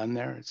what you've done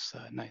there. It's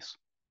nice.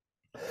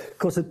 Of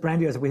course, at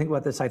Brandy, as we think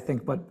about this, I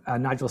think what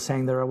Nigel's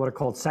saying, there are what are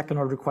called second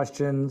order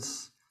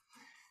questions,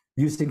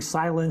 using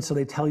silence so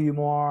they tell you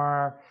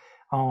more,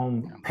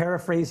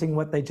 paraphrasing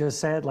what they just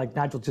said, like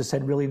Nigel just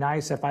said, really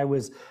nice. If I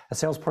was a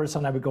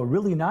salesperson, I would go,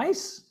 really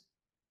nice?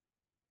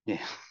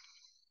 Yeah,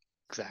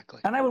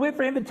 exactly. And I would wait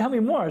for him to tell me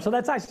more. So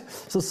that's nice.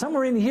 So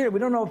somewhere in here, we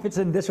don't know if it's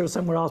in this or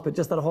somewhere else, but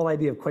just that whole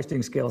idea of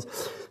questioning skills,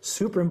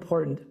 super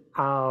important.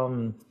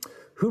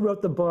 Who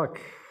wrote the book?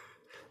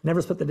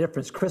 Never Split the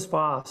Difference, Chris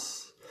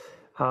Voss.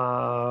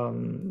 I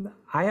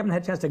haven't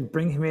had a chance to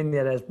bring him in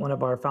yet as one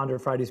of our Founder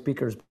Friday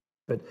speakers,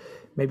 but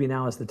maybe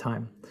now is the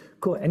time.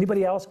 Cool.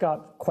 Anybody else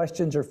got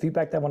questions or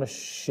feedback they want to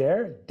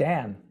share?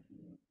 Dan.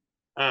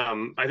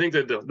 I think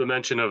that the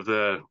mention of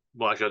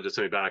actually, I'll just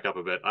let me back up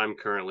a bit. I'm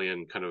currently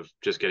in kind of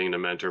just getting into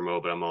mentor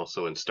mode, but I'm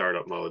also in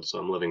startup mode. So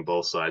I'm living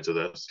both sides of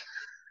this.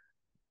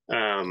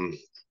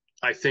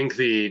 I think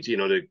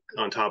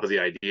on top of the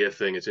idea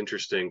thing, it's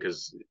interesting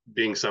because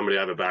being somebody, I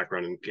have a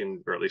background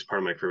in, or at least part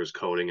of my career is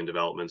coding and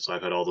development. So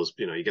I've had all those,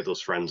 you get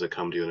those friends that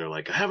come to you and they're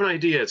like, I have an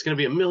idea. It's going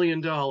to be $1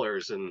 million.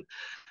 And,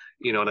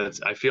 and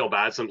I feel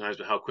bad sometimes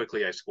with how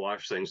quickly I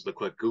squash things with a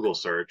quick Google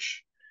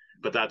search.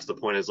 But that's the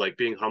point, is like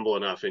being humble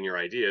enough in your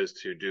ideas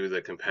to do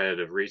the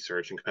competitive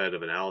research and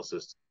competitive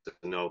analysis to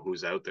know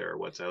who's out there,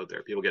 what's out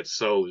there. People get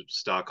so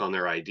stuck on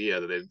their idea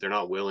that they're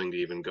not willing to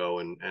even go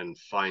and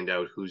find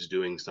out who's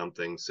doing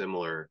something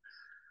similar,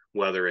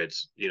 whether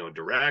it's,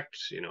 direct,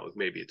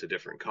 maybe it's a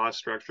different cost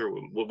structure,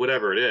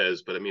 whatever it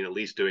is. But I mean, at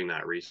least doing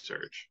that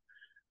research.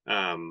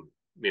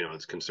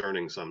 it's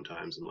concerning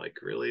sometimes. And like,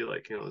 really,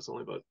 like, it's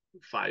only about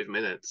 5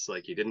 minutes.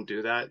 Like, you didn't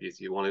do that.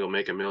 You want to go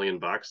make $1 million.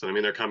 And I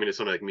mean, they're coming to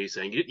somebody like me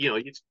saying,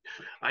 you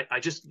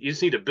just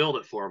need to build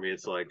it for me.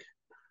 It's like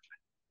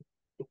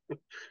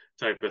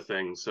type of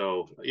thing.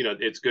 So,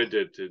 it's good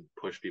to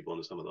push people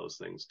into some of those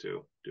things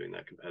too, doing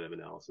that competitive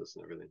analysis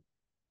and everything.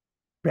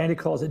 Brandy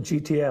calls it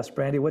GTS.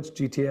 Brandy, what's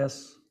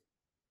GTS?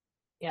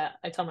 Yeah,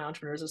 I tell my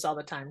entrepreneurs this all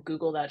the time.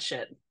 Google that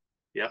shit.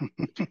 Yeah.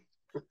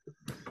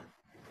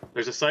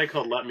 There's a site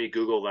called Let Me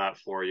Google That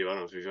For You. I don't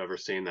know if you've ever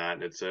seen that.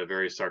 And it's a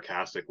very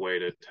sarcastic way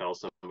to tell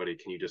somebody,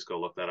 can you just go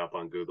look that up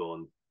on Google?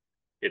 And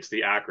it's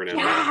the acronym.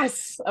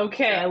 Yes.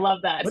 Okay. I love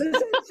that. What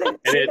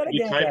is it?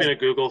 You type in a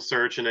Google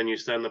search and then you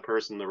send the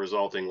person the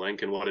resulting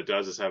link. And what it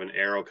does is have an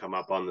arrow come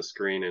up on the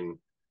screen and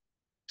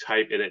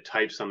it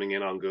types something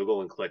in on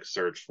Google and click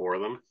search for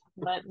them.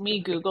 Let me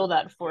Google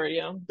that for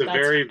you. It's a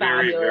very,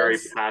 very, very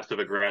passive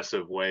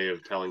aggressive way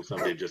of telling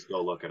somebody just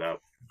go look it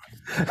up.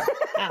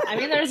 Yeah, I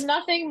mean, there's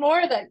nothing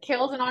more that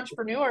kills an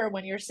entrepreneur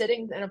when you're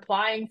sitting and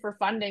applying for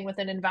funding with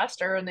an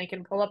investor and they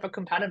can pull up a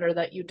competitor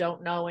that you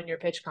don't know in your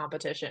pitch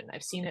competition.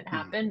 I've seen it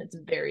happen. It's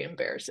very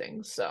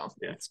embarrassing. So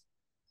yeah,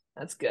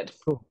 that's good.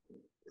 Cool.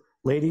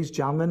 Ladies,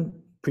 gentlemen,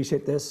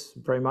 appreciate this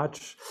very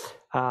much.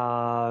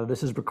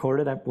 This is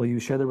recorded. Will you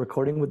share the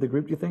recording with the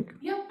group, do you think?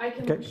 Yep, I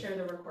can share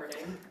the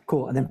recording.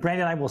 Cool. And then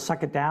Brandy and I will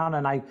suck it down.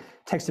 And I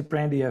texted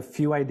Brandy a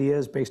few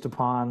ideas based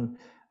upon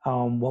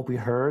what we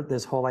heard,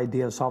 this whole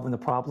idea of solving the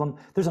problem.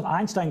 There's an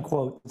Einstein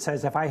quote that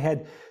says, if I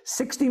had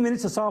 60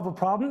 minutes to solve a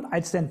problem,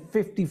 I'd spend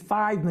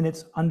 55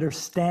 minutes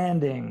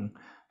understanding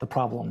the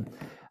problem.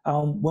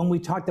 When we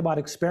talked about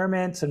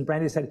experiments and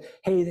Brandy said,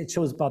 hey, it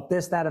shows about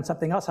this, that, and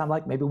something else, I'm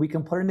like, maybe we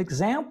can put an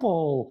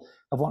example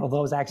of one of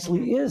those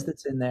actually is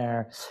that's in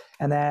there.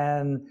 And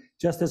then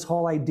just this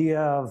whole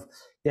idea of,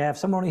 if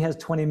someone only has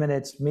 20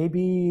 minutes,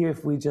 maybe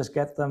if we just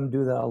get them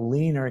do the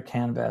leaner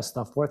canvas,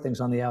 the 4 things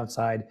on the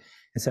outside,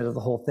 instead of the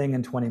whole thing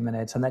in 20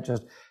 minutes. And that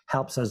just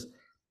helps us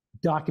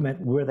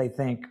document where they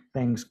think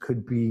things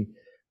could be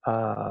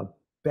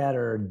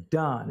better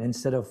done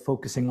instead of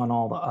focusing on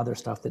all the other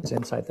stuff that's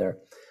inside there.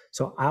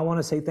 So I want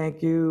to say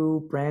thank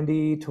you,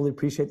 Brandy. Totally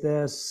appreciate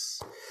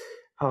this.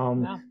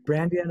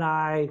 Brandy and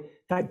I,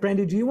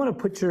 Brandy, do you want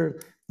to put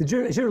is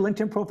your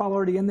LinkedIn profile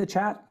already in the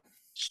chat?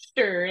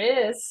 Sure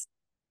is.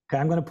 Okay,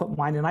 I'm going to put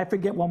mine in. I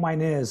forget what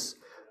mine is,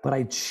 but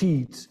I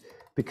cheat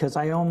because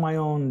I own my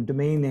own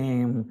domain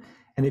name.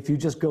 And if you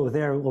just go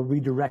there, it will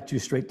redirect you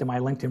straight to my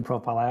LinkedIn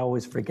profile. I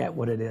always forget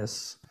what it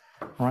is.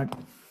 All right.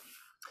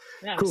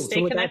 Yeah, cool.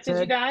 Stay connected,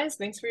 you guys.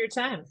 Thanks for your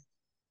time.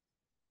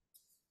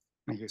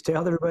 Thank you. Stay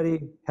healthy,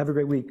 everybody. Have a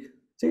great week.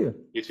 See you.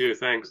 You too.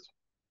 Thanks.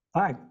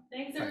 Bye.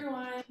 Thanks,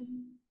 everyone.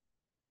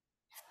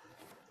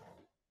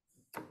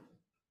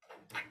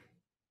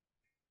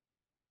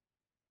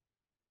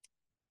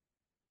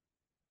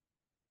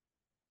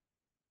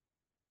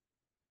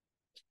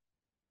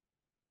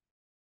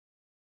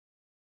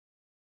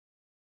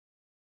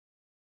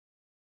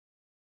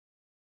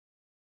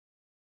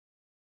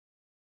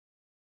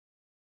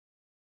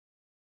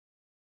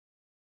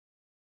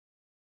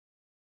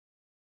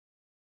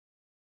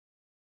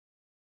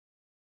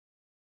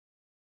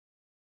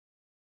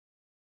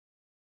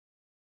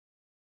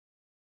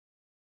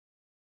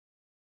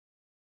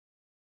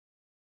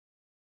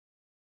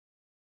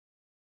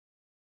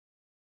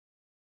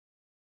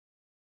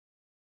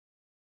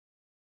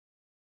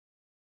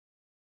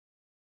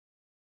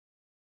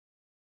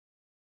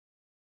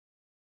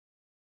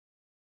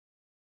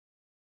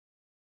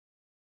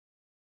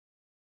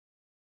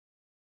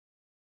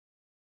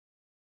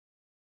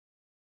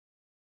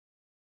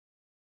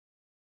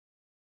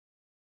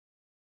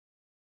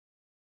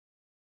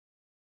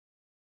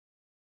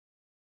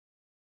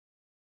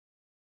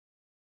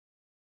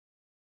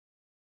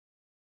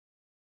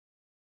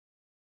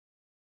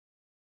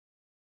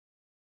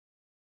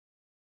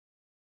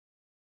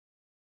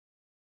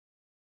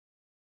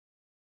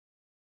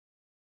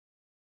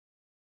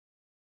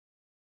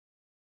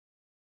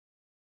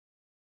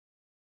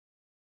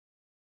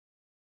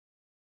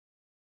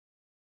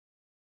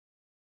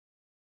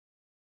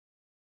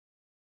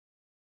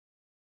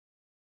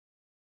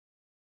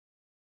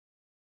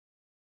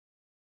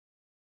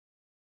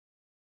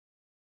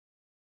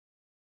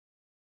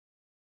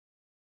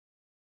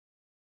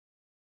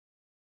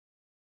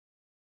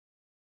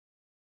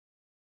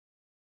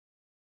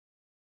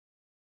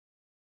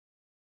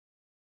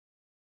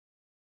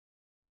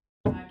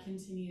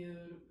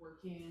 Continued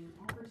working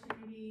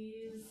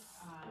opportunities,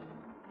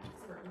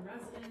 expert in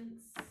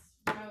residence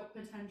route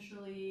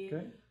potentially,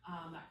 that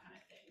kind of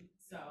thing.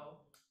 So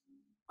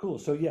cool.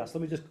 So yes,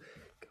 I'm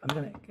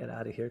going to get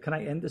out of here. Can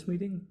I end this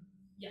meeting?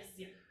 yes,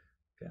 yeah.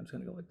 Okay, I'm just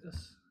going to go like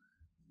this.